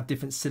you can have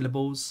different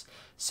syllables.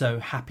 So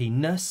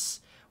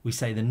happiness, we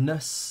say the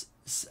ness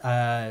with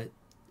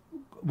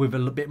a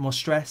little bit more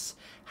stress.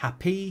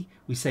 Happy,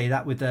 we say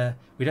that with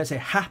we don't say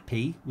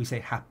happy, we say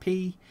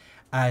happy.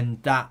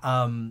 And that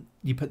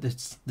you put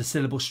the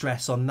syllable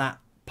stress on that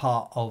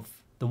part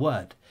of the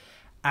word.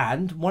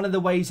 And one of the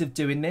ways of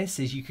doing this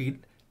is you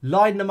could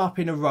line them up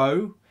in a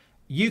row.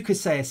 You could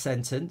say a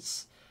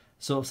sentence,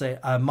 sort of say,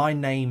 my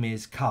name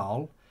is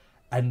Carl.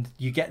 And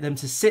you get them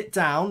to sit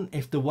down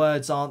if the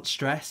words aren't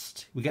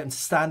stressed. We get them to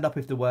stand up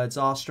if the words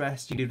are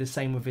stressed. You do the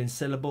same within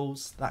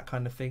syllables, that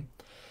kind of thing.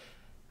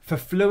 For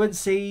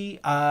fluency,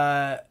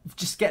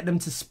 just get them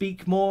to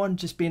speak more and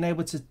just being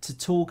able to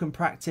talk and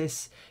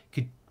practice.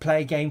 You could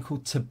play a game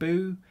called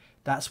Taboo.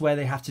 That's where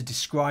they have to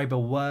describe a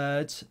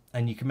word,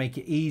 and you can make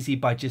it easy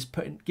by just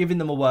giving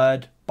them a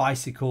word,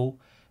 bicycle.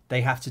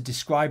 They have to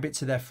describe it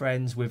to their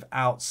friends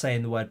without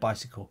saying the word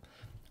bicycle.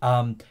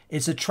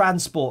 It's a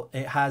transport.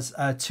 It has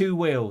 2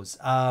 wheels.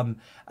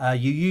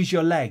 You use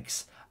your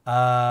legs.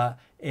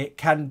 It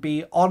can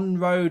be on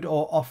road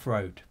or off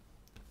road.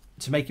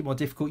 To make it more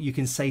difficult, you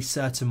can say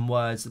certain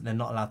words that they're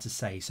not allowed to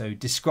say. So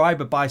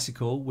describe a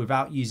bicycle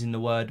without using the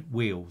word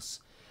wheels.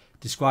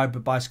 Describe a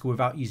bicycle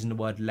without using the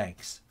word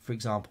legs, for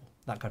example.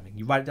 That kind of thing.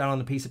 You write it down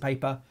on a piece of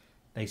paper,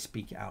 they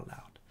speak it out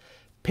loud.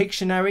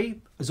 Pictionary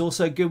is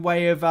also a good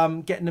way of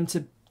getting them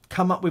to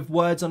come up with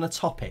words on a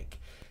topic.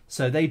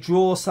 So they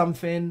draw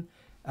something.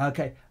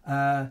 Okay,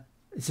 so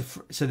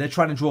they're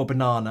trying to draw a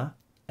banana,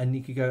 and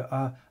you could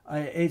go,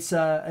 it's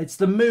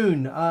the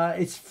moon.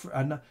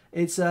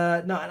 It's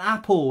not an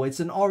apple. It's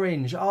an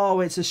orange. Oh,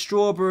 it's a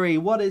strawberry.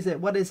 What is it?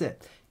 What is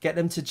it? Get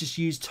them to just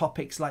use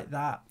topics like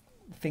that,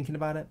 thinking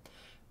about it.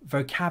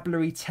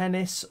 Vocabulary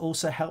tennis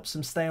also helps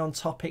them stay on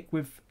topic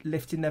with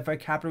lifting their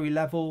vocabulary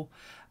level.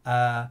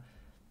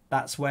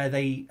 That's where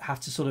they have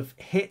to sort of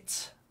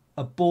hit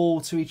a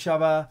ball to each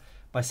other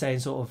by saying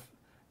sort of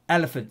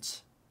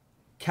elephant,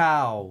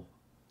 cow,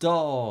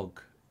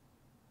 dog,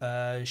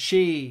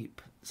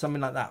 sheep,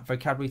 something like that.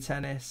 Vocabulary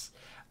tennis.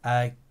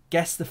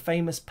 Guess the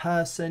famous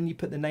person. You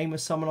put the name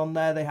of someone on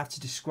there. They have to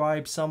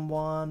describe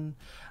someone.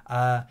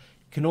 You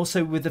can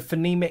also, with the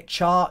phonemic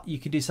chart, you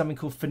can do something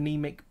called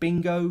phonemic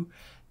bingo.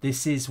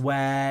 This is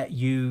where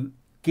you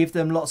give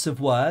them lots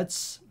of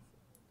words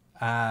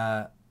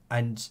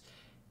and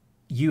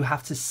you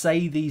have to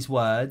say these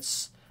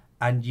words,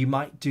 and you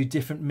might do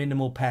different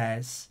minimal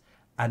pairs,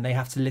 and they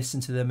have to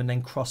listen to them and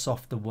then cross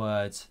off the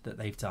words that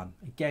they've done.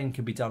 Again,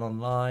 can be done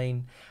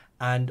online.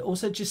 And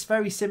also just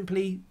very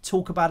simply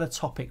talk about a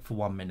topic for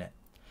 1 minute.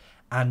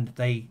 And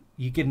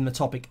you give them the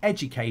topic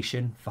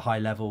education for high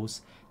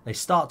levels. They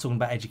start talking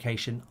about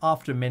education.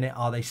 After a minute,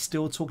 are they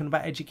still talking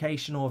about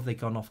education, or have they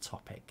gone off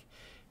topic?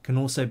 Can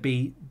also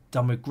be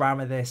done with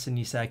grammar this, and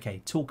you say,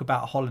 okay, talk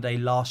about a holiday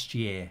last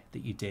year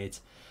that you did.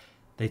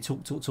 They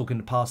talk in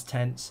the past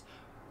tense.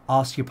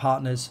 Ask your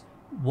partners,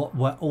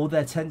 were all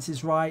their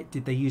tenses right?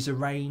 Did they use a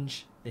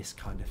range? This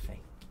kind of thing.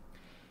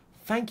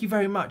 Thank you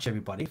very much,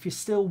 everybody. If you're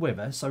still with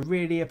us, I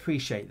really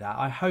appreciate that.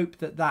 I hope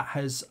that that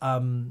has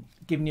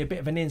given you a bit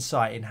of an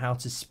insight in how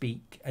to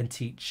speak and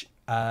teach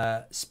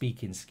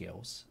speaking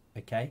skills.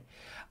 Okay,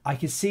 I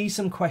can see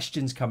some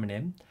questions coming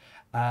in.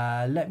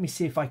 Let me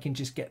see if I can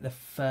just get the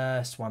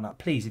first one up.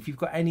 Please, if you've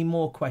got any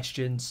more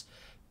questions,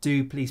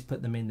 do please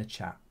put them in the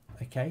chat.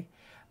 Okay,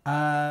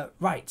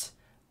 right.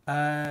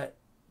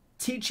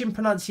 Teaching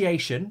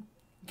pronunciation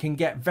can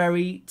get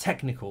very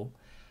technical.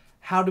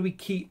 How do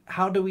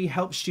we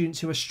help students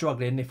who are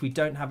struggling if we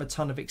don't have a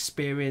ton of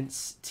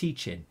experience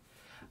teaching?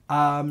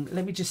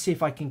 Let me just see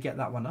if I can get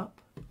that one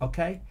up.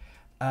 Okay.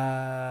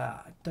 I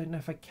don't know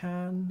if I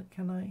can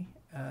I?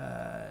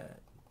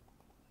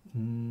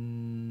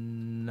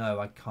 No,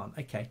 I can't.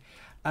 Okay.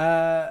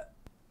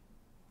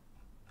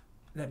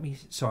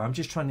 Sorry, I'm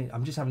just having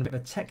a bit of a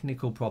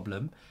technical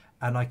problem,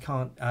 and I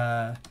can't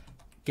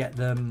get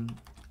the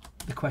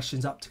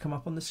questions up to come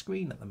up on the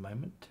screen at the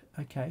moment.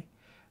 Okay.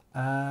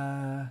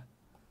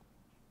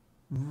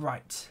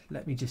 Right,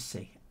 let me just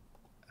see.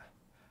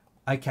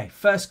 Okay,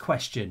 first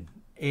question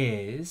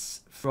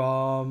is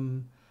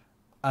from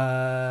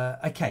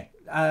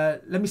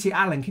let me see.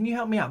 Alan, can you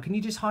help me out? Can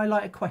you just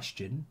highlight a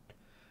question?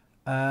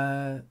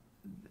 There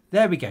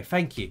we go,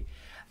 thank you.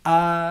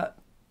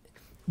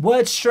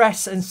 Word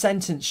stress and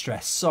sentence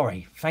stress.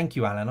 Sorry, thank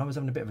you, Alan. I was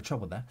having a bit of a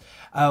trouble there.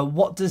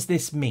 What does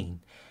this mean?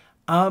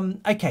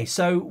 Okay,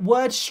 so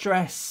word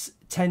stress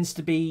tends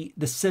to be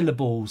the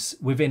syllables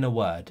within a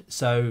word.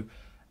 So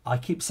I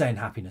keep saying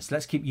happiness.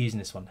 Let's keep using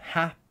this one.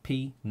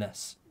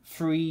 Happiness.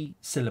 3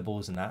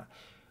 syllables in that.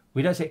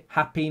 We don't say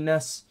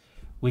happiness.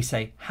 We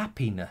say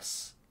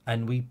happiness.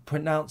 And we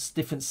pronounce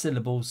different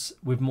syllables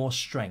with more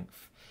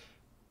strength.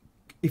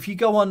 If you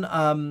go on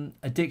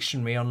a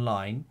dictionary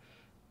online,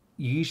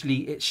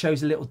 usually it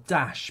shows a little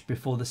dash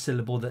before the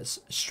syllable that's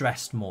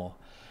stressed more.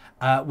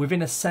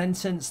 Within a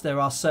sentence,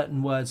 there are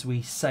certain words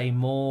we say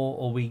more,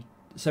 or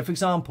so for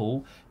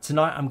example,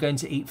 tonight I'm going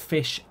to eat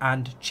fish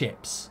and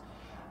chips.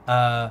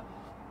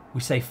 We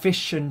say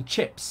fish and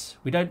chips.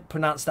 We don't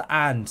pronounce the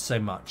and so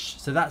much.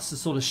 So that's the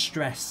sort of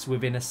stress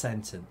within a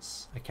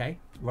sentence. Okay,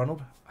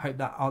 Ronald, I hope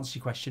that answers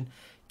your question.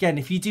 Again,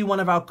 if you do one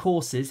of our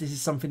courses, this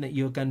is something that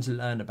you're going to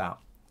learn about.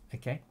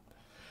 Okay.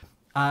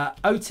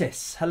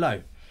 Otis,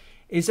 hello.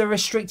 Is there a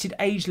restricted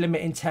age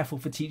limit in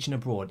TEFL for teaching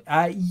abroad?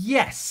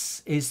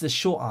 Yes, is the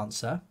short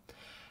answer.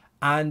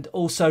 And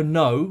also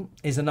no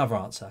is another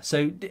answer.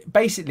 So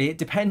basically, it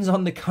depends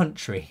on the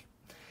country.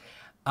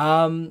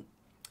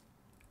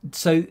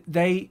 So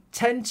they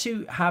tend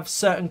to have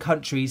certain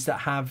countries that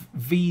have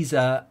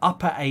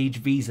upper age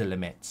visa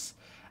limits.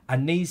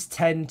 And these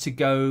tend to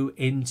go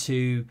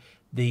into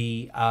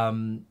the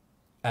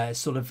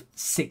sort of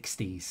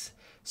 60s.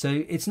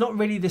 So it's not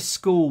really the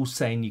school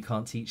saying you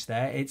can't teach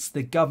there. It's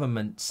the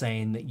government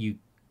saying that you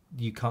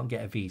can't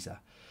get a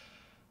visa.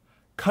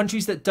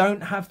 Countries that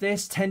don't have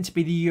this tend to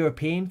be the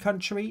European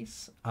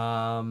countries. You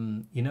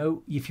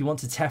know, if you want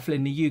to TEFL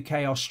in the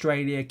UK,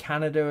 Australia,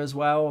 Canada as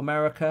well,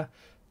 America,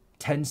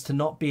 tends to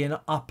not be an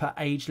upper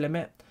age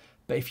limit.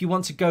 But if you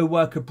want to go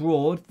work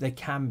abroad, there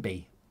can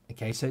be.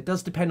 Okay, so it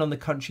does depend on the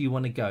country you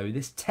want to go.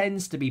 This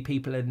tends to be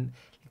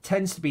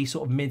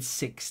sort of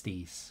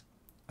mid-60s,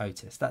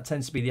 Otis. That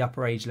tends to be the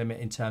upper age limit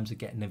in terms of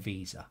getting a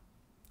visa.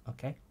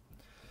 Okay.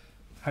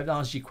 Hope that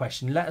answers your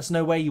question. Let us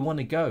know where you want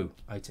to go,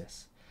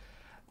 Otis.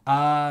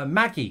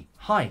 Maggie,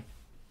 hi.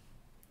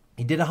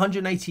 He did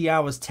 180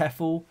 hours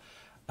TEFL.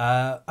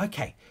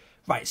 Okay,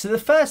 right. So the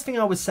first thing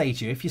I would say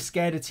to you, if you're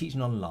scared of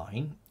teaching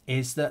online,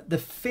 is that the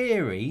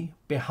theory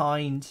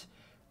behind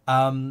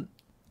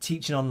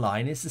teaching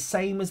online is the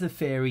same as the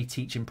theory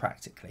teaching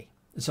practically.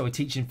 So we're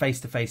teaching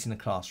face-to-face in a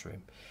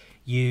classroom.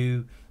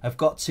 You have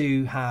got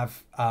to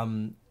have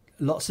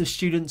lots of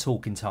student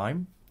talking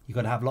time. You've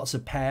got to have lots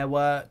of pair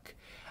work.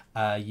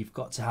 You've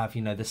got to have,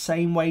 the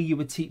same way you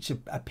would teach a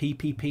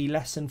PPP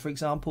lesson, for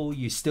example.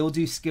 You still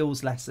do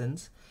skills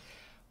lessons.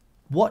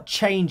 What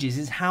changes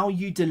is how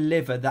you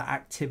deliver the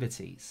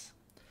activities.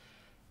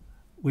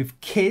 With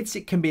kids,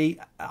 it can be,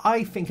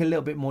 I think, a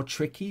little bit more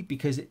tricky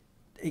because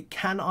it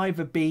can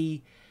either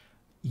be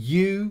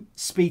you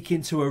speak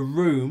into a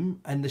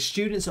room and the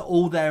students are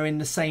all there in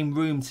the same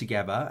room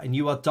together and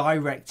you are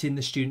directing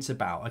the students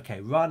about, okay,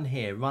 run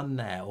here, run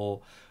there,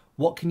 or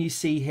what can you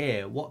see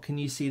here? What can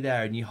you see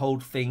there? And you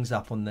hold things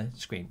up on the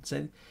screen.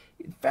 So,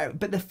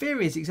 but the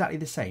theory is exactly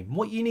the same.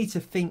 What you need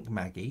to think,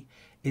 Maggie,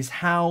 is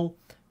how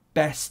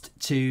best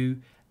to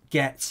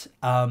get,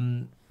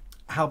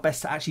 how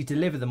best to actually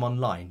deliver them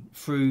online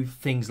through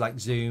things like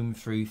Zoom,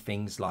 through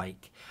things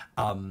like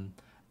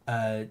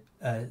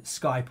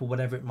Skype or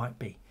whatever it might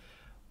be.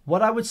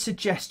 What I would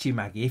suggest to you,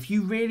 Maggie, if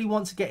you really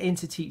want to get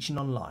into teaching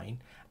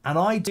online, and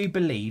I do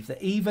believe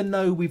that even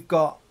though we've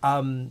got,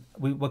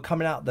 we're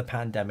coming out of the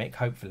pandemic,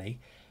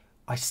 hopefully,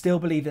 I still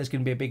believe there's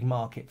going to be a big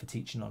market for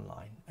teaching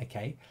online,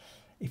 okay?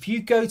 If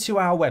you go to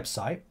our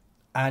website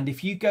and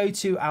if you go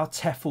to our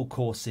TEFL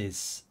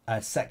courses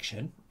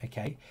section,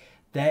 okay,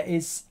 there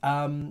is,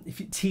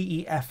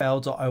 TEFL.org,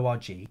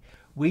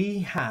 we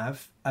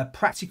have a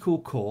practical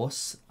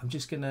course. I'm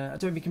just going to, I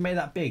don't know if you can make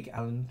that big,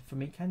 Alan, for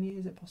me. Can you?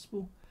 Is it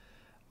possible?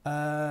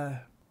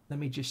 Let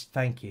me just,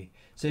 thank you.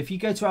 So if you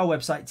go to our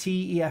website,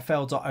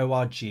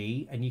 TEFL.org,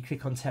 and you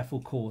click on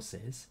TEFL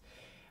courses,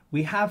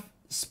 we have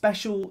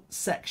special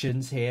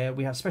sections here.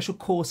 We have special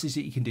courses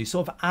that you can do,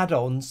 sort of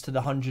add-ons to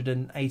the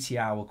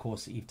 180-hour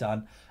course that you've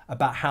done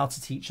about how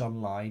to teach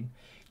online.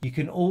 You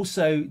can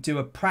also do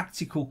a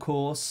practical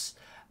course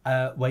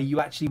where you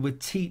actually would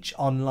teach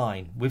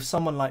online. With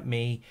someone like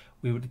me,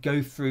 we would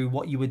go through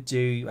what you would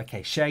do.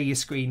 Okay, share your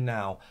screen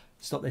now.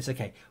 Stop this.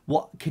 Okay,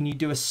 what can you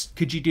do?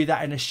 Could you do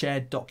that in a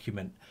shared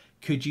document?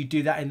 Could you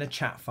do that in the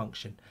chat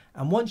function?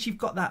 And once you've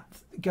got that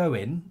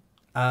going,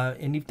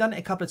 and you've done it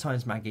a couple of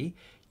times, Maggie,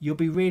 you'll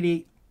be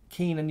really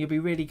keen and you'll be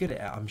really good at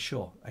it, I'm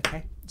sure.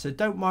 Okay, so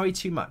don't worry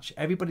too much.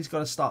 Everybody's got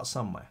to start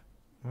somewhere.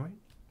 All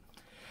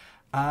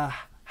right.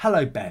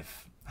 Hello,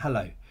 Bev.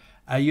 Hello.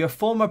 You're a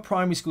former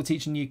primary school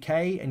teacher in the UK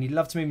and you'd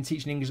love to move and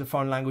teach an English as a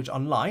foreign language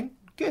online.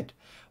 Good.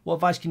 What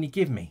advice can you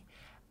give me?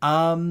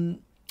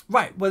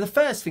 Right. Well, the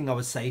first thing I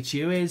would say to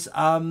you is,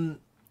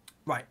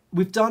 right,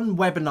 we've done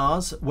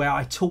webinars where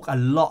I talk a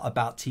lot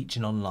about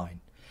teaching online.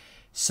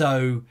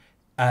 So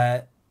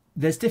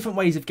there's different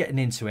ways of getting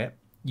into it.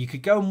 You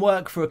could go and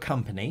work for a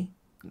company.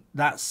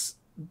 That's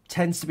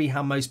tends to be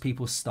how most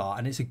people start,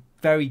 and it's a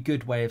very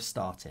good way of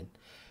starting.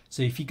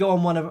 So if you go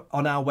on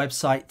on our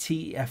website,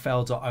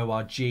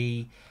 tefl.org,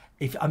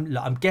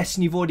 I'm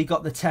guessing you've already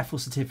got the TEFL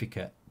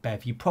certificate,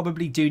 Bev. You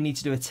probably do need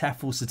to do a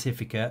TEFL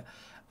certificate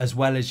as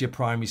well as your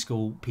primary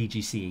school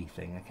PGCE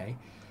thing, okay?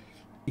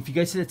 If you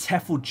go to the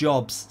TEFL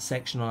jobs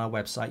section on our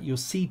website, you'll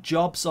see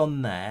jobs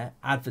on there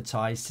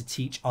advertised to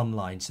teach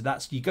online. So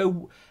that's, you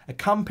go, a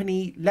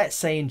company, let's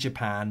say in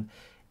Japan,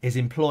 is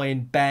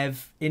employing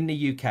Bev in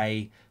the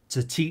UK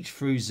to teach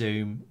through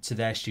Zoom to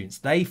their students.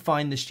 They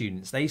find the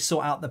students, they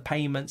sort out the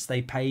payments,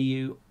 they pay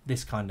you,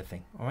 this kind of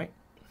thing, all right?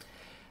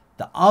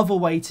 The other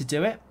way to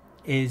do it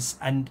is,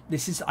 and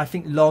this is, I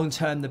think,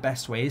 long-term the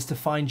best way, is to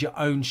find your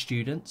own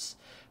students.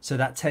 So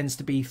that tends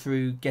to be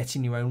through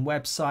getting your own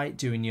website,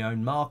 doing your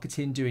own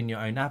marketing, doing your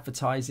own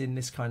advertising,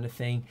 this kind of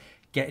thing,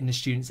 getting the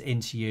students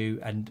into you.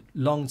 And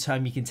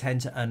long-term, you can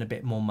tend to earn a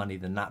bit more money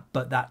than that,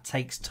 but that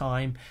takes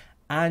time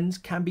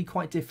and can be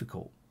quite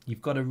difficult.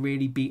 You've got to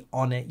really be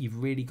on it.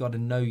 You've really got to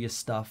know your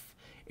stuff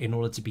in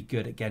order to be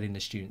good at getting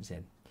the students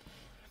in.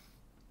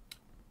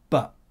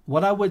 But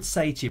what I would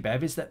say to you,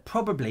 Bev, is that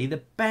probably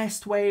the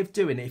best way of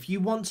doing it, if you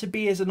want to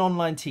be as an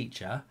online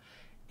teacher,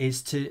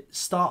 is to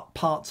start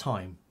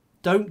part-time.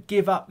 Don't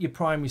give up your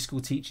primary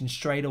school teaching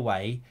straight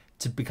away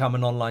to become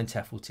an online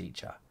TEFL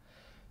teacher.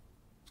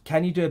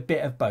 Can you do a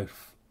bit of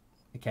both?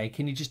 Okay,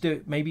 can you just do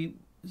it maybe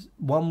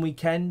one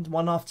weekend,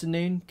 one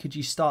afternoon? Could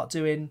you start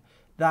doing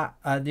that,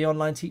 the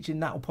online teaching?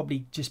 That will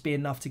probably just be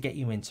enough to get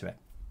you into it.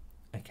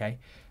 Okay,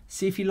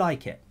 see if you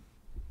like it.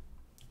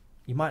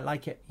 You might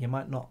like it, you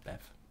might not,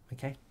 Bev.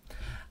 Okay.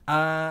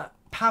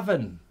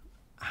 Pavan,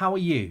 how are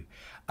you?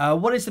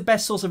 What is the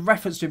best source of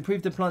reference to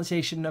improve the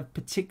pronunciation of,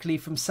 particularly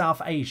from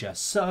South Asia?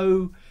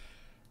 So,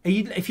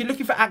 if you're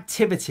looking for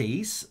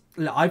activities,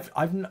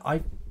 I'm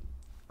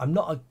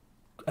not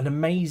an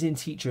amazing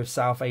teacher of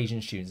South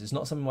Asian students. It's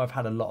not something where I've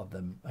had a lot of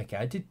them.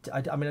 Okay,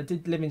 I mean, I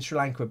did live in Sri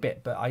Lanka a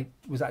bit, but I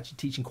was actually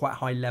teaching quite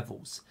high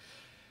levels.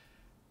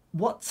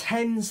 What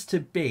tends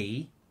to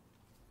be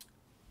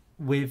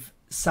with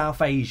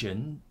South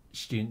Asian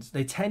students,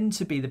 the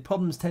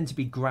problems tend to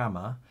be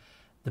grammar.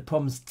 The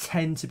problems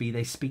tend to be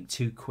they speak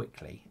too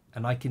quickly.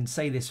 And I can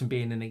say this from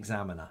being an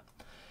examiner.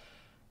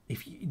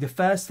 The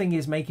first thing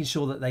is making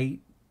sure that they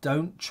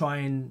don't try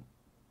and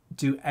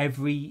do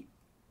every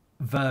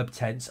verb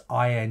tense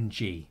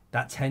ing.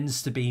 That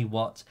tends to be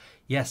what,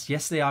 yes,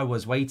 yesterday I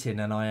was waiting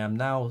and I am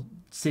now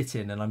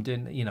sitting and I'm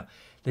doing, you know,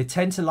 they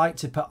tend to like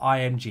to put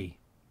ing.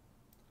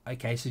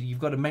 Okay, so you've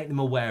got to make them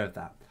aware of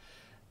that.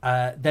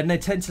 Then they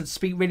tend to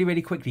speak really,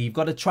 really quickly. You've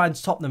got to try and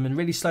stop them and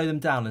really slow them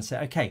down and say,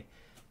 okay,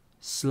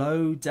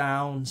 slow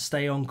down,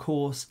 stay on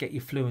course, get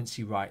your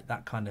fluency right,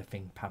 that kind of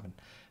thing, Pavan.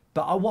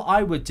 But what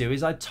I would do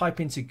is I'd type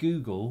into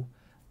Google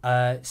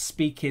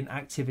speaking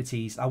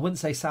activities. I wouldn't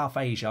say South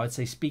Asia. I'd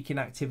say speaking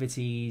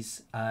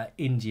activities,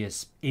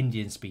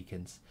 Indian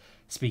speakers,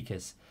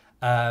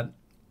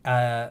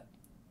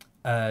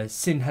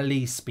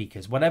 Sinhalese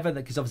speakers, whatever,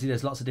 because obviously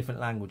there's lots of different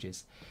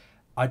languages.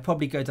 I'd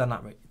probably go down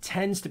that route. It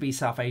tends to be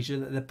South Asia.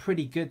 They're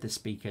pretty good, the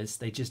speakers.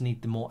 They just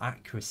need the more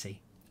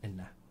accuracy in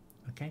there.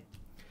 Okay.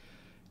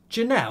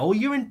 Janelle,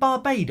 you're in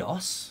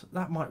Barbados.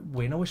 That might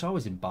win. I wish I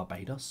was in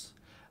Barbados.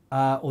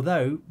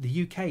 Although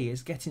the UK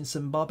is getting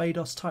some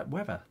Barbados type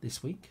weather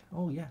this week.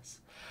 Oh, yes.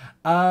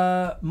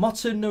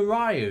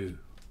 Motunarayu.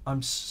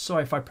 I'm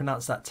sorry if I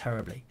pronounced that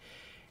terribly.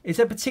 Is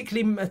there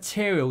particularly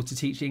material to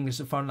teach English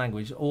as a foreign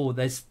language? Oh,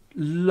 there's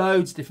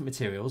loads of different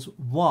materials.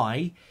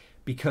 Why?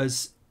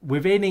 Because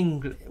within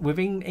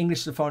English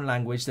as a foreign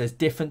language, there's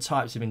different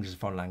types of English as a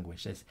foreign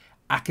language. There's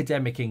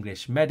academic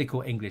English,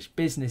 medical English,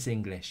 business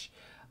English,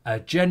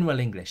 general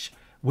English.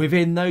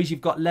 Within those,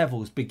 you've got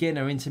levels: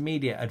 beginner,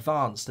 intermediate,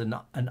 advanced, and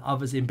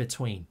others in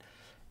between.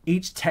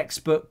 Each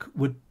textbook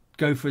would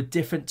go for a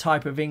different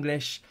type of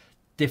English,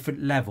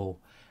 different level.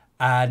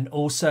 And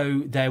also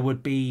there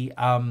would be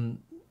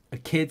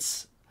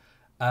kids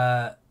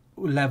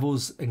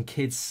levels and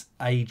kids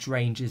age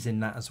ranges in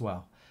that as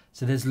well.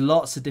 So there's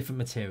lots of different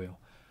material.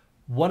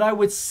 What I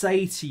would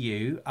say to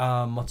you,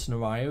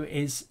 Motunarayu,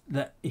 is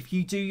that if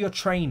you do your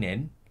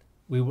training,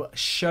 we will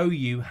show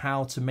you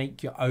how to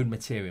make your own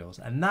materials.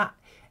 And that,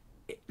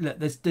 look,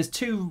 there's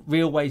two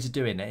real ways of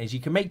doing it. Is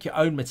you can make your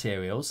own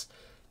materials.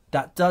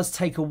 That does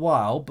take a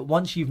while, but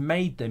once you've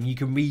made them, you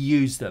can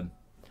reuse them.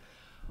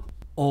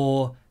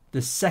 Or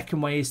the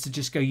second way is to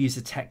just go use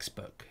a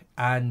textbook.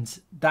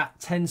 And that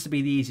tends to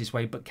be the easiest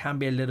way, but can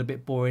be a little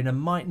bit boring and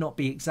might not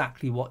be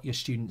exactly what your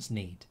students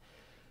need.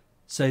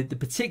 So the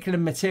particular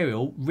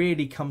material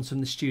really comes from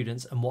the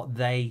students and what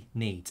they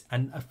need.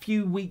 And a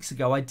few weeks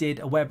ago, I did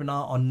a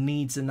webinar on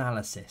needs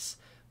analysis.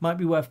 Might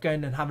be worth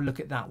going and have a look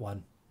at that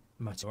one.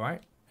 All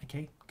right.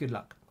 Okay. Good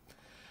luck.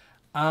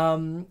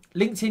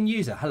 LinkedIn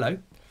user. Hello.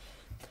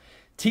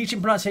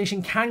 Teaching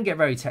pronunciation can get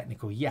very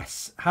technical.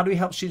 Yes. How do we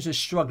help students who are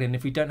struggling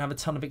if we don't have a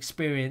ton of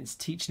experience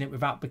teaching it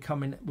without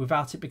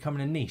it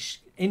becoming a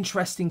niche?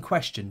 Interesting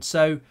question.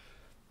 So,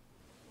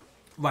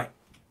 right.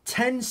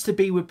 Tends to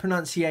be with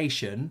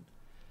pronunciation.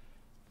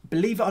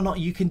 Believe it or not,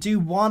 you can do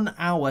 1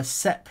 hour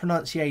set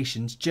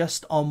pronunciations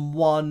just on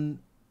one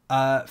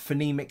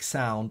phonemic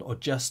sound or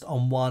just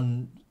on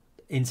one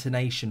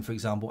intonation, for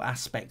example,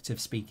 aspect of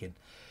speaking.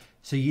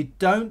 So you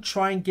don't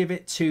try and give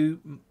it too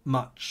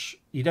much.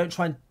 You don't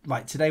try and,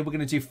 right, today we're going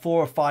to do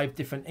 4 or 5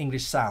 different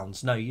English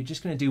sounds. No, you're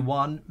just going to do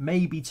 1,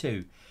 maybe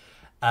 2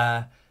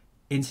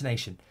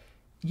 intonation.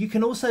 You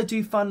can also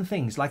do fun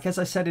things, like as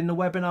I said in the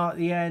webinar at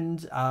the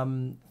end,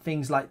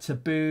 things like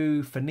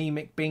taboo,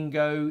 phonemic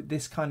bingo,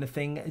 this kind of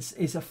thing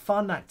is a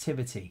fun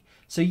activity.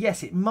 So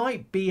yes, it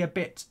might be a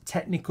bit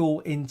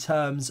technical in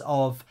terms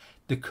of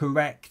the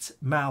correct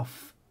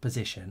mouth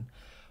position.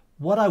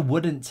 What I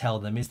wouldn't tell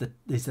them is that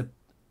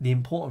the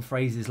important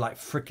phrases like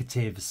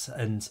fricatives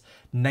and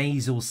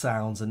nasal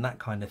sounds and that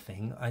kind of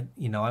thing. I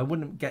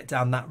wouldn't get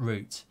down that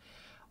route.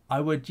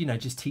 I would,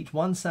 just teach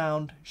one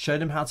sound, show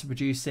them how to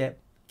produce it,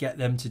 get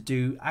them to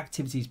do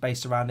activities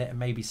based around it and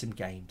maybe some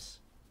games.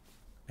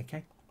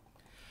 Okay.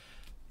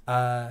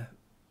 I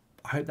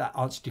hope that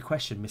answered your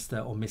question,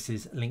 Mr. or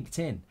Mrs.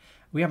 LinkedIn.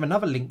 We have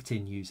another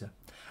LinkedIn user.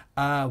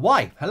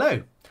 Why?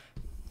 Hello.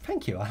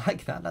 Thank you. I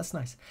like that. That's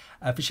nice.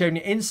 For sharing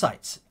your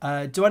insights.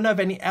 Do I know of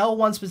any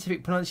L1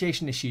 specific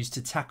pronunciation issues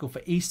to tackle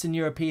for Eastern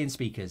European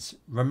speakers?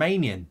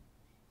 Romanian.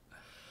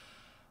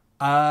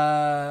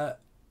 I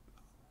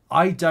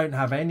don't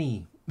have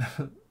any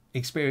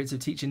experience of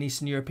teaching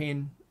Eastern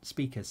European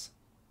speakers.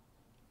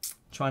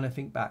 Trying to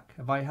think back.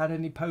 Have I had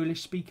any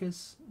Polish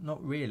speakers?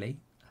 Not really.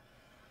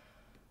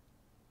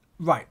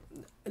 Right.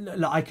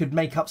 I could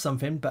make up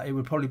something, but it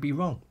would probably be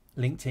wrong.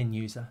 LinkedIn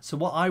user. So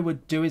what I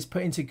would do is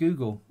put into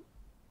Google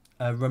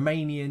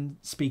Romanian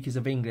speakers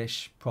of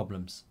English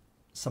problems.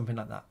 Something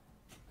like that.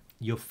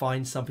 You'll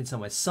find something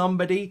somewhere.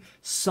 Somebody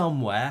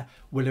somewhere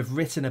will have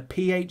written a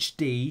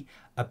PhD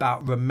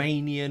about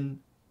Romanian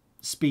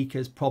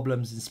speakers'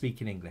 problems in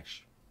speaking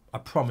English. I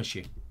promise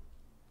you.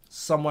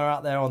 Somewhere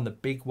out there on the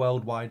big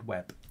world wide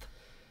web.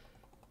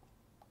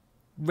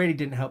 Really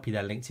didn't help you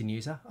there, LinkedIn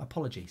user.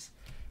 Apologies.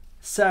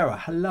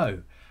 Sarah,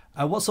 hello.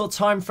 What sort of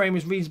time frame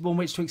is reasonable in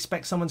which to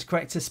expect someone to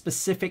correct a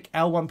specific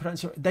L1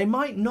 pronunciation? They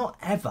might not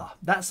ever.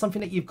 That's something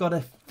that you've got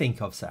to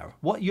think of, Sarah.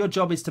 What your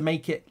job is to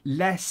make it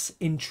less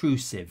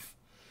intrusive.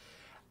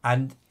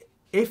 And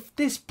if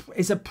this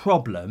is a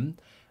problem,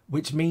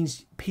 which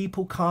means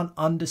people can't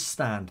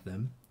understand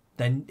them,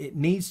 then it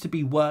needs to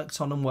be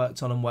worked on and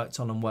worked on and worked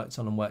on and worked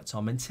on and worked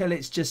on until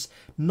it's just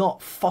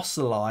not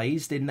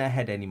fossilized in their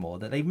head anymore,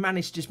 that they've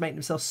managed to just make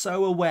themselves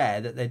so aware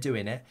that they're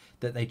doing it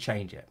that they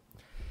change it.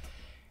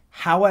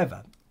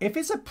 However, if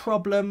it's a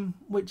problem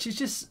which is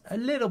just a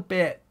little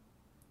bit,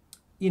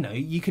 you know,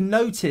 you can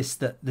notice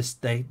that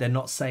they're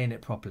not saying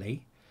it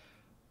properly,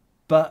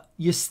 but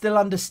you still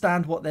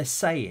understand what they're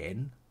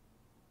saying,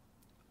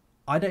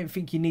 I don't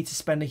think you need to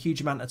spend a huge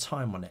amount of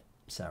time on it,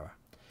 Sarah.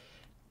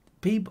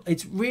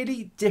 It's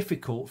really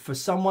difficult for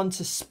someone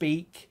to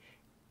speak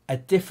a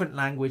different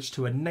language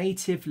to a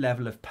native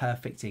level of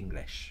perfect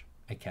English,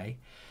 okay?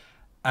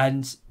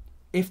 And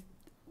if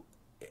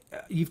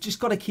you've just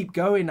got to keep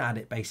going at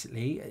it,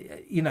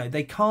 basically. You know,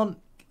 they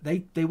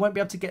won't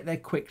be able to get there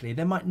quickly.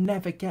 They might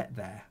never get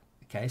there,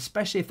 okay?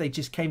 Especially if they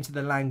just came to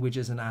the language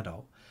as an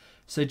adult.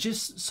 So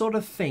just sort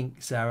of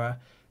think, Sarah,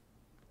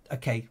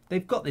 okay,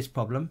 they've got this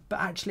problem, but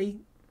actually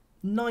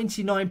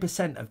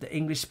 99% of the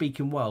English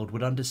speaking world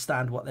would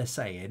understand what they're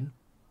saying.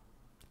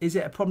 Is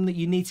it a problem that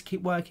you need to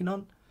keep working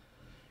on?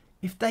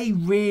 If they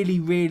really,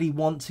 really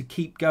want to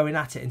keep going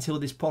at it until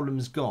this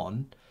problem's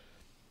gone,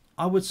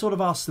 I would sort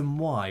of ask them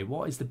why.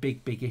 What is the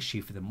big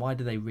issue for them? Why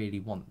do they really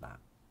want that?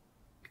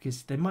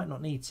 Because they might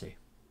not need to.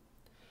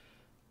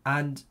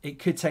 And it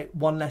could take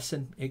one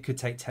lesson. It could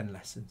take 10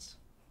 lessons.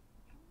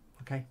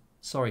 Okay.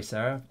 Sorry,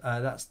 Sarah.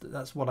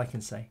 That's what I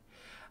can say.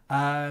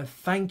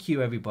 Thank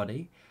you,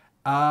 everybody.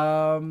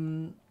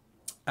 Jeannie,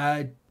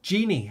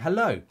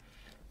 hello.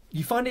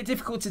 You find it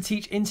difficult to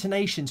teach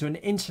intonation to an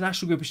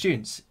international group of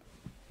students?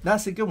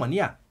 That's a good one,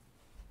 yeah.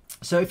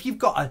 So if you've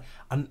got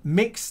a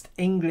mixed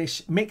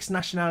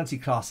nationality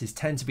classes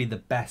tend to be the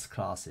best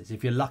classes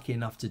if you're lucky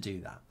enough to do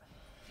that.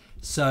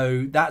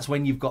 So that's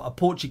when you've got a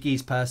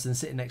Portuguese person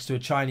sitting next to a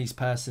Chinese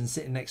person,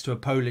 sitting next to a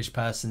Polish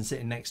person,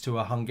 sitting next to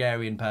a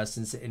Hungarian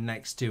person, sitting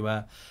next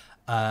to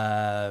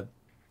a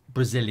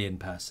Brazilian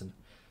person.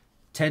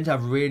 Tend to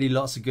have really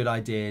lots of good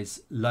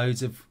ideas,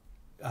 loads of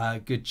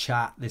good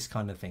chat, this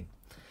kind of thing.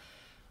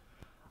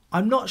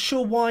 I'm not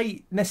sure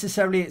why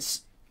necessarily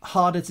it's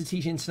harder to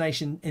teach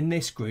intonation in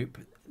this group.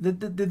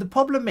 The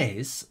problem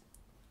is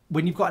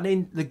when you've got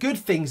the good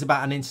things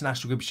about an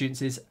international group of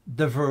students is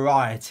the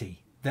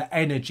variety, the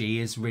energy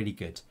is really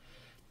good.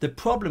 The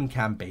problem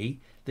can be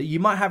that you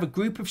might have a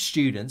group of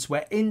students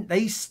where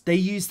they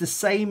use the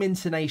same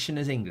intonation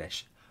as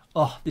English.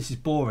 Oh, this is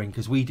boring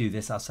because we do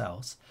this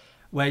ourselves.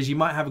 Whereas you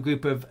might have a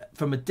group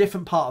from a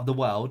different part of the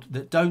world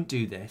that don't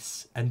do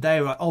this, and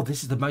they're like, oh,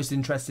 this is the most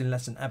interesting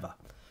lesson ever.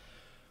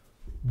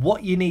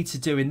 What you need to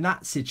do in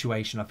that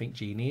situation, I think,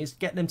 Jeannie, is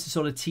get them to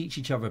sort of teach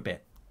each other a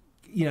bit.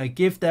 You know,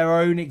 give their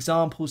own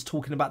examples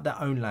talking about their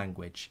own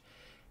language.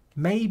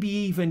 Maybe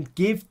even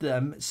give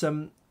them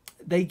some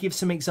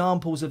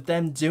examples of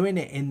them doing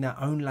it in their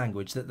own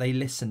language that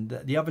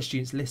that the other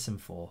students listen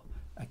for.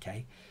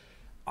 Okay.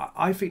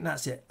 I think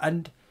that's it.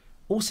 And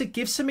also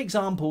give some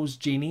examples,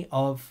 Jeannie,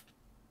 of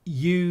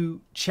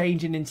you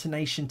changing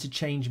intonation to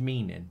change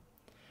meaning.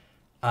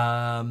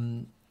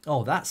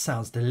 Oh, that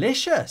sounds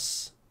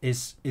delicious.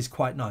 Is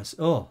quite nice.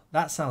 Oh,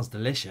 that sounds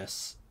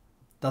delicious.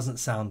 Doesn't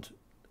sound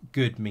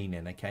good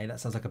meaning, okay? That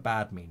sounds like a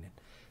bad meaning.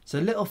 So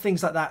little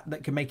things like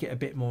that can make it a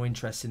bit more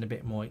interesting, a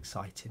bit more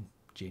exciting,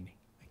 Jeannie,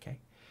 okay?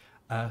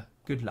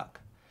 Good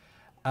luck.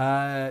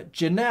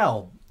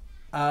 Janelle,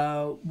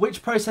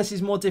 which process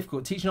is more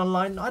difficult, teaching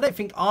online? I don't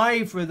think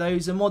either of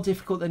those are more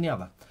difficult than the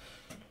other.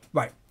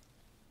 Right.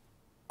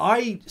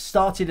 I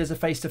started as a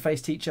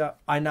face-to-face teacher.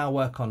 I now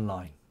work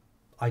online.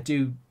 I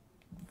do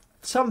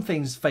some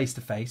things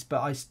face-to-face,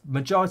 but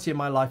majority of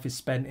my life is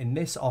spent in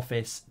this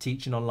office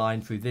teaching online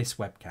through this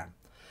webcam.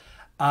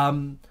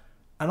 And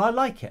I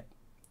like it.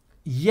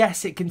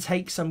 Yes, it can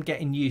take some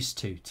getting used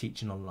to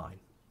teaching online.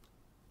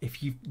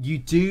 If you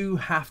do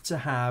have to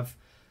have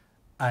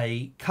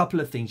a couple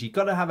of things. You've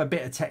got to have a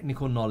bit of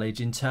technical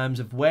knowledge in terms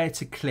of where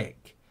to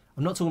click.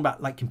 I'm not talking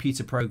about like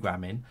computer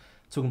programming.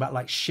 I'm talking about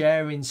like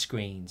sharing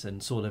screens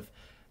and sort of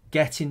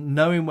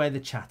knowing where the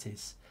chat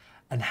is,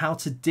 and how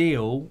to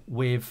deal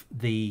with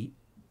the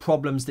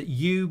problems that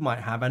you might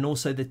have and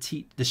also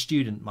the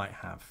student might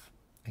have.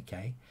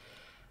 Okay.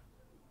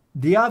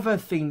 The other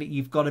thing that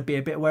you've got to be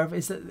a bit aware of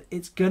is that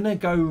it's going to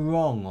go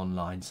wrong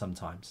online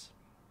sometimes.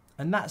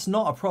 And that's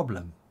not a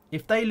problem.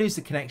 If they lose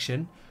the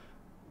connection,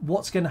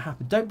 what's going to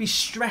happen? Don't be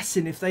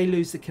stressing if they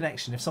lose the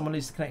connection. If someone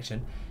loses the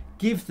connection,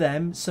 give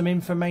them some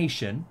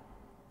information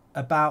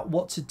about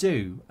what to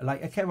do.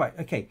 Like, okay, right,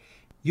 okay.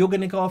 You're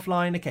going to go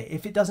offline. Okay,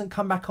 if it doesn't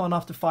come back on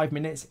after 5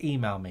 minutes,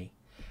 email me.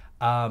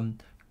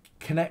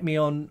 Connect me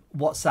on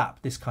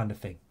WhatsApp, this kind of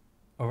thing.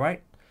 All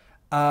right?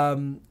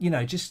 You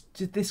know,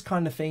 just this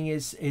kind of thing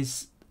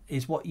is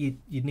what you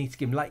need to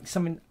give them, like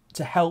something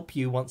to help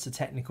you once the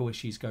technical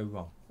issues go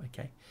wrong.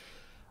 Okay?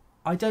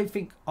 I don't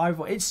think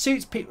either. It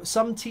suits people.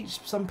 Some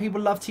people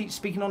love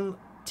teaching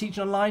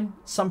online.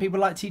 Some people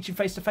like teaching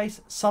face to face.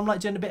 Some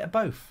like doing a bit of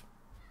both.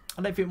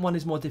 I don't think one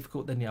is more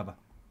difficult than the other.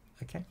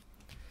 Okay.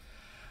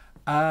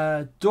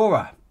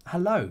 Dora,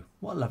 hello.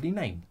 What a lovely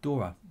name,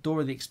 Dora.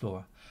 Dora the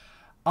Explorer.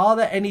 Are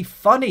there any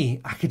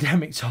funny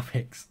academic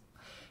topics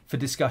for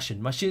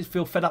discussion? My students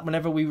feel fed up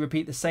whenever we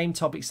repeat the same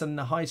topics in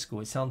the high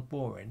school. It sounds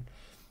boring.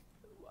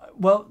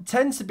 Well, it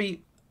tends to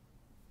be.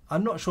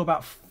 I'm not sure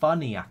about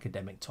funny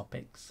academic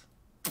topics.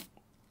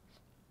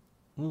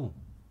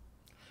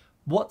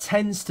 What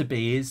tends to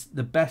be is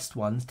the best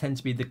ones tend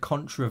to be the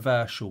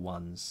controversial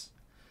ones.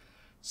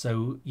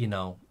 So, you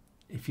know,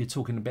 if you're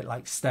talking a bit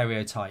like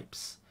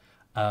stereotypes,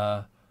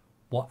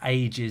 what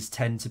ages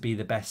tend to be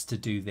the best to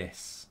do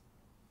this?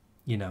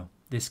 You know,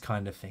 this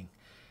kind of thing.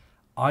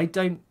 I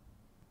don't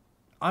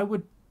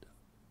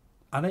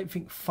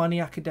think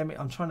funny academic,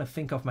 I'm trying to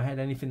think off my head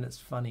anything that's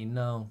funny.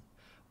 No.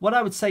 What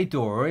I would say,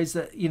 Dora, is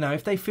that, you know,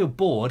 if they feel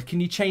bored,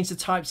 can you change the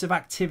types of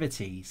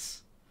activities?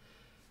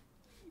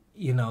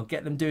 You know,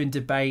 get them doing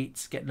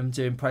debates, get them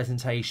doing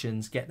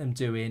presentations, get them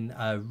doing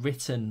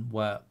written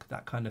work,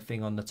 that kind of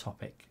thing on the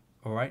topic.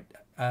 All right.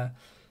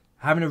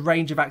 Having a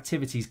range of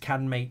activities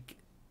can make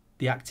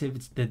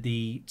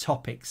the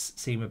topics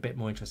seem a bit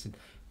more interesting.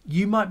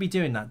 You might be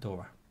doing that,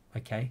 Dora.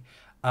 Okay.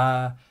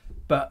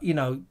 But, you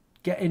know,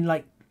 getting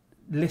like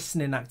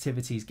listening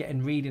activities,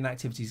 getting reading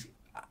activities,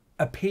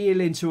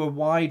 appealing to a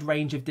wide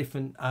range of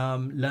different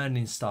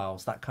learning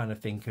styles, that kind of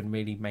thing can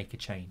really make a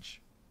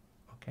change.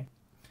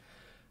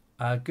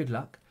 Good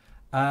luck.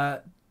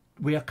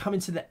 We are coming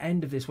to the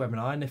end of this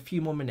webinar. In a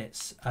few more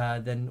minutes,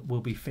 then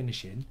we'll be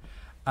finishing.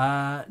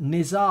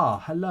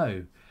 Nizar,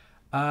 hello.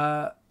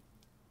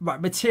 Right,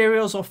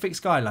 materials or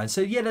fixed guidelines.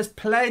 So yeah, there's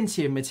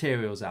plenty of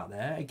materials out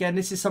there. Again,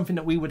 this is something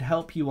that we would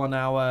help you on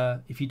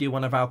our, if you do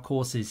one of our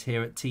courses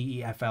here at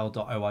TEFL.org,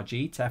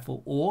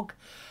 TEFL.org.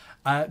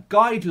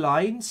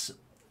 Guidelines,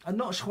 I'm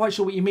not quite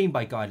sure what you mean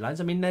by guidelines.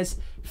 I mean, there's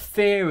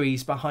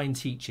theories behind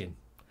teaching.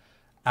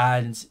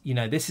 And, you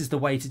know, this is the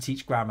way to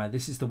teach grammar.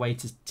 This is the way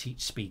to teach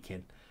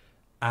speaking.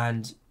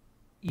 And,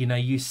 you know,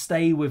 you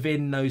stay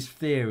within those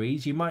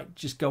theories. You might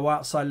just go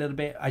outside a little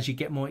bit as you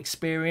get more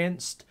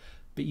experienced,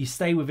 but you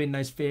stay within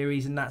those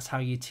theories, and that's how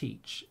you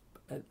teach.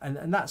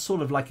 And that's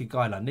sort of like a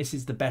guideline. This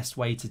is the best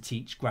way to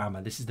teach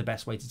grammar. This is the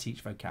best way to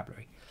teach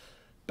vocabulary.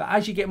 But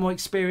as you get more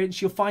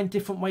experience, you'll find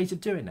different ways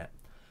of doing it.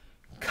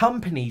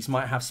 Companies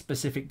might have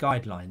specific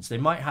guidelines. They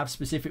might have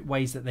specific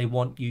ways that they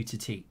want you to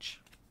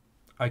teach.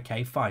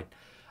 Okay, fine.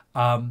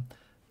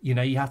 You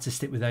know, you have to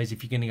stick with those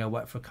if you're going to go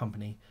work for a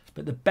company.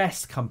 But the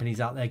best companies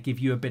out there give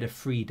you a bit of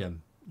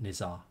freedom,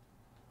 Nizar.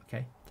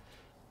 Okay.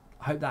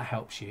 I hope that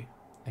helps you.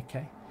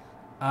 Okay.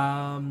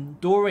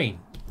 Doreen.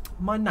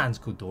 My nan's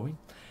called Doreen.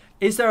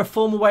 Is there a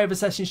formal way of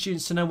assessing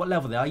students to know what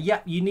level they are?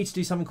 Yep, you need to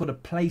do something called a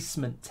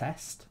placement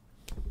test.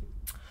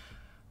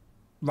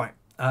 Right.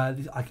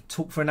 I could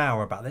talk for an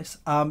hour about this.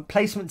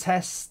 Placement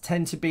tests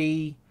tend to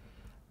be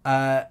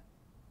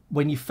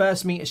when you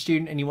first meet a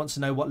student and you want to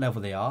know what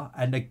level they are,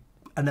 and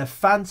a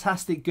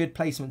fantastic good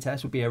placement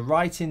test would be a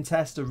writing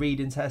test, a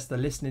reading test, a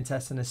listening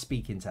test, and a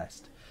speaking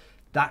test.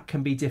 That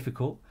can be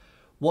difficult.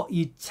 What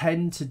you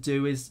tend to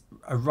do is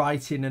a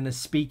writing and a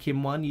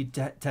speaking one. You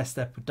test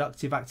their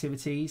productive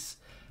activities.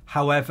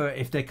 However,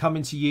 if they're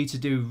coming to you to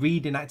do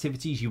reading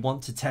activities, you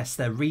want to test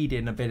their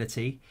reading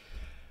ability.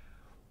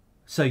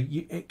 So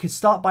it could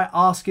start by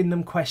asking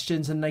them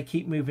questions, and they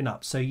keep moving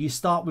up. So you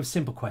start with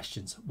simple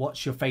questions.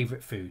 What's your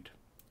favourite food?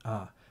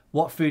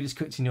 What food is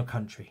cooked in your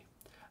country?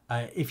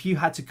 If you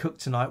had to cook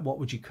tonight, what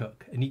would you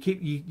cook? And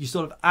you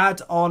sort of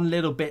add on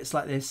little bits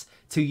like this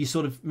till you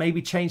sort of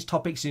maybe change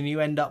topics, and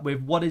you end up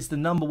with what is the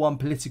 #1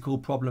 political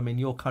problem in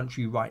your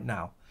country right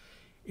now.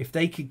 If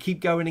they could keep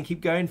going and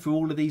keep going through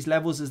all of these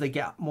levels, as they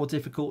get more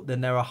difficult,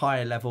 then they're a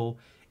higher level.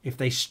 If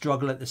they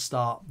struggle at the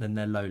start, then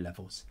they're low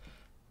levels.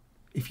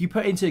 If you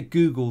put into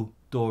Google,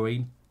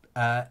 Doreen,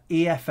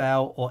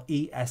 EFL or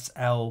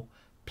ESL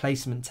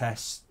placement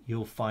tests,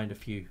 you'll find a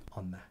few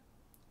on there.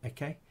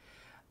 Okay.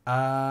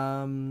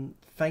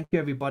 Thank you,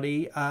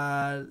 everybody.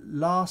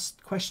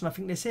 Last question, I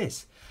think this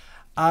is.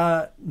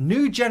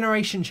 New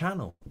Generation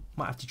Channel.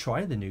 Might have to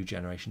try the New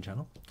Generation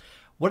Channel.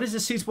 What is a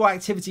suitable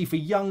activity for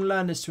young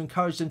learners to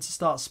encourage them to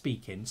start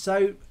speaking?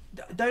 So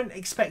don't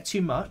expect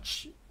too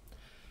much.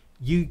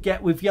 You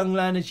get with young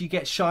learners, you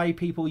get shy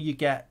people, you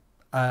get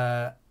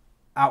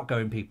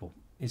outgoing people.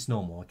 It's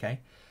normal, okay?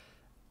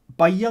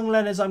 By young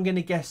learners, I'm going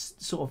to guess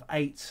sort of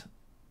 8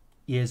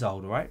 years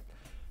old, all right?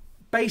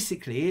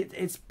 Basically,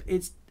 it's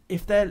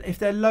if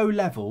they're low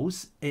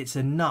levels, it's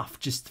enough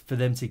just for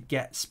them to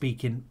get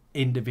speaking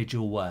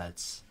individual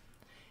words.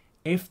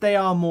 If they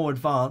are more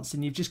advanced,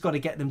 then you've just got to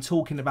get them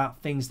talking about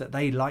things that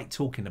they like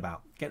talking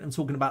about. Get them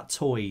talking about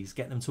toys,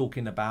 get them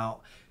talking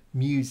about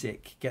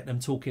music, get them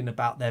talking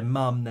about their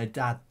mum, their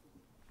dad.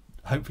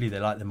 Hopefully they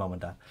like their mum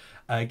and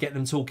dad. Get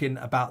them talking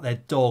about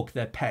their dog,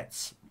 their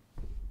pets.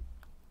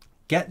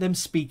 Get them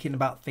speaking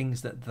about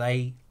things that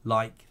they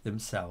like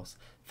themselves,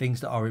 things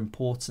that are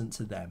important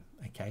to them,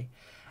 okay?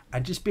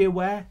 And just be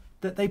aware,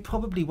 that they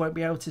probably won't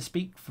be able to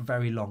speak for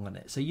very long on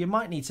it. So you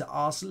might need to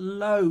ask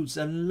loads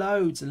and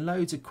loads and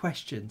loads of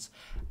questions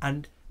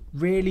and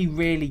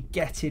really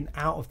getting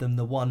out of them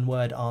the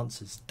one-word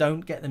answers.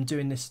 Don't get them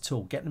doing this at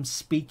all. Get them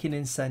speaking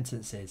in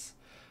sentences.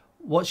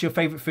 What's your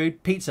favourite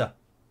food? Pizza.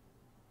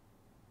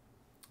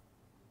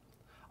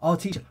 Oh,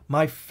 teacher,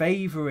 my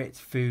favourite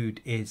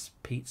food is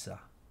pizza.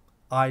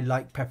 I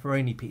like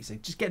pepperoni pizza.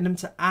 Just getting them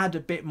to add a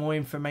bit more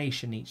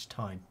information each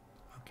time.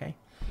 Okay.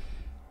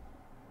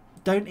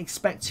 Don't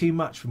expect too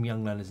much from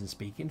young learners in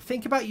speaking.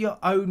 Think about your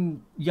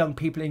own young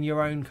people in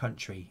your own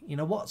country. You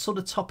know, what sort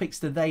of topics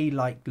do they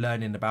like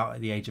learning about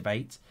at the age of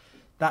 8?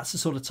 That's the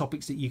sort of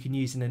topics that you can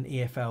use in an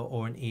EFL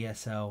or an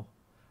ESL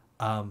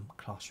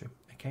classroom.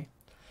 Okay.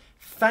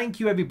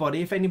 Thank you,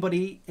 everybody. If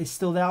anybody is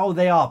still there. Oh,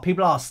 they are.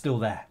 People are still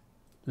there.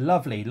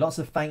 Lovely. Lots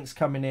of thanks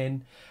coming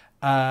in.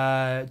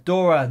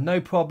 Dora, no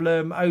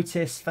problem.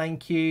 Otis,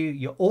 thank you.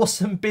 You're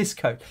awesome,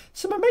 Bizcoat.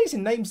 Some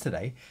amazing names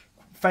today.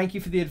 Thank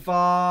you for the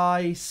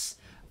advice.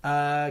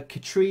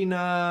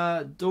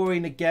 Katrina,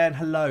 Doreen again,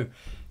 hello.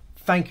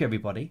 Thank you,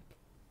 everybody.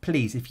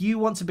 Please, if you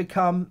want to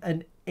become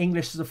an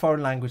English as a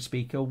foreign language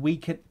speaker, we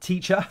can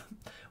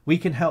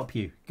help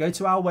you. Go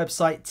to our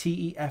website,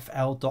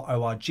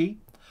 tefl.org,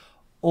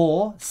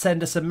 or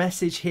send us a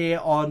message here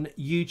on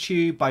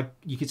YouTube.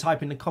 You can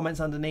type in the comments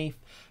underneath.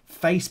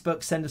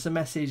 Facebook, send us a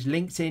message.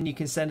 LinkedIn, you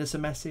can send us a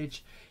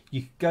message.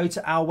 You can go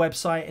to our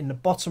website. In the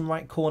bottom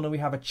right corner, we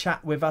have a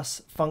chat with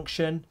us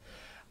function.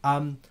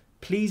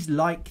 Please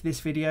like this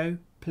video.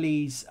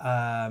 Please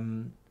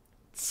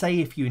say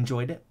if you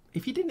enjoyed it.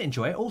 If you didn't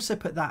enjoy it, also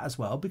put that as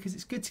well, because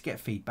it's good to get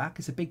feedback.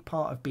 It's a big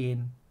part of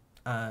being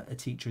a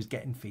teacher, is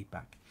getting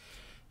feedback.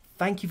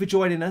 Thank you for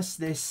joining us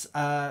this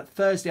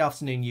Thursday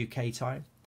afternoon UK time.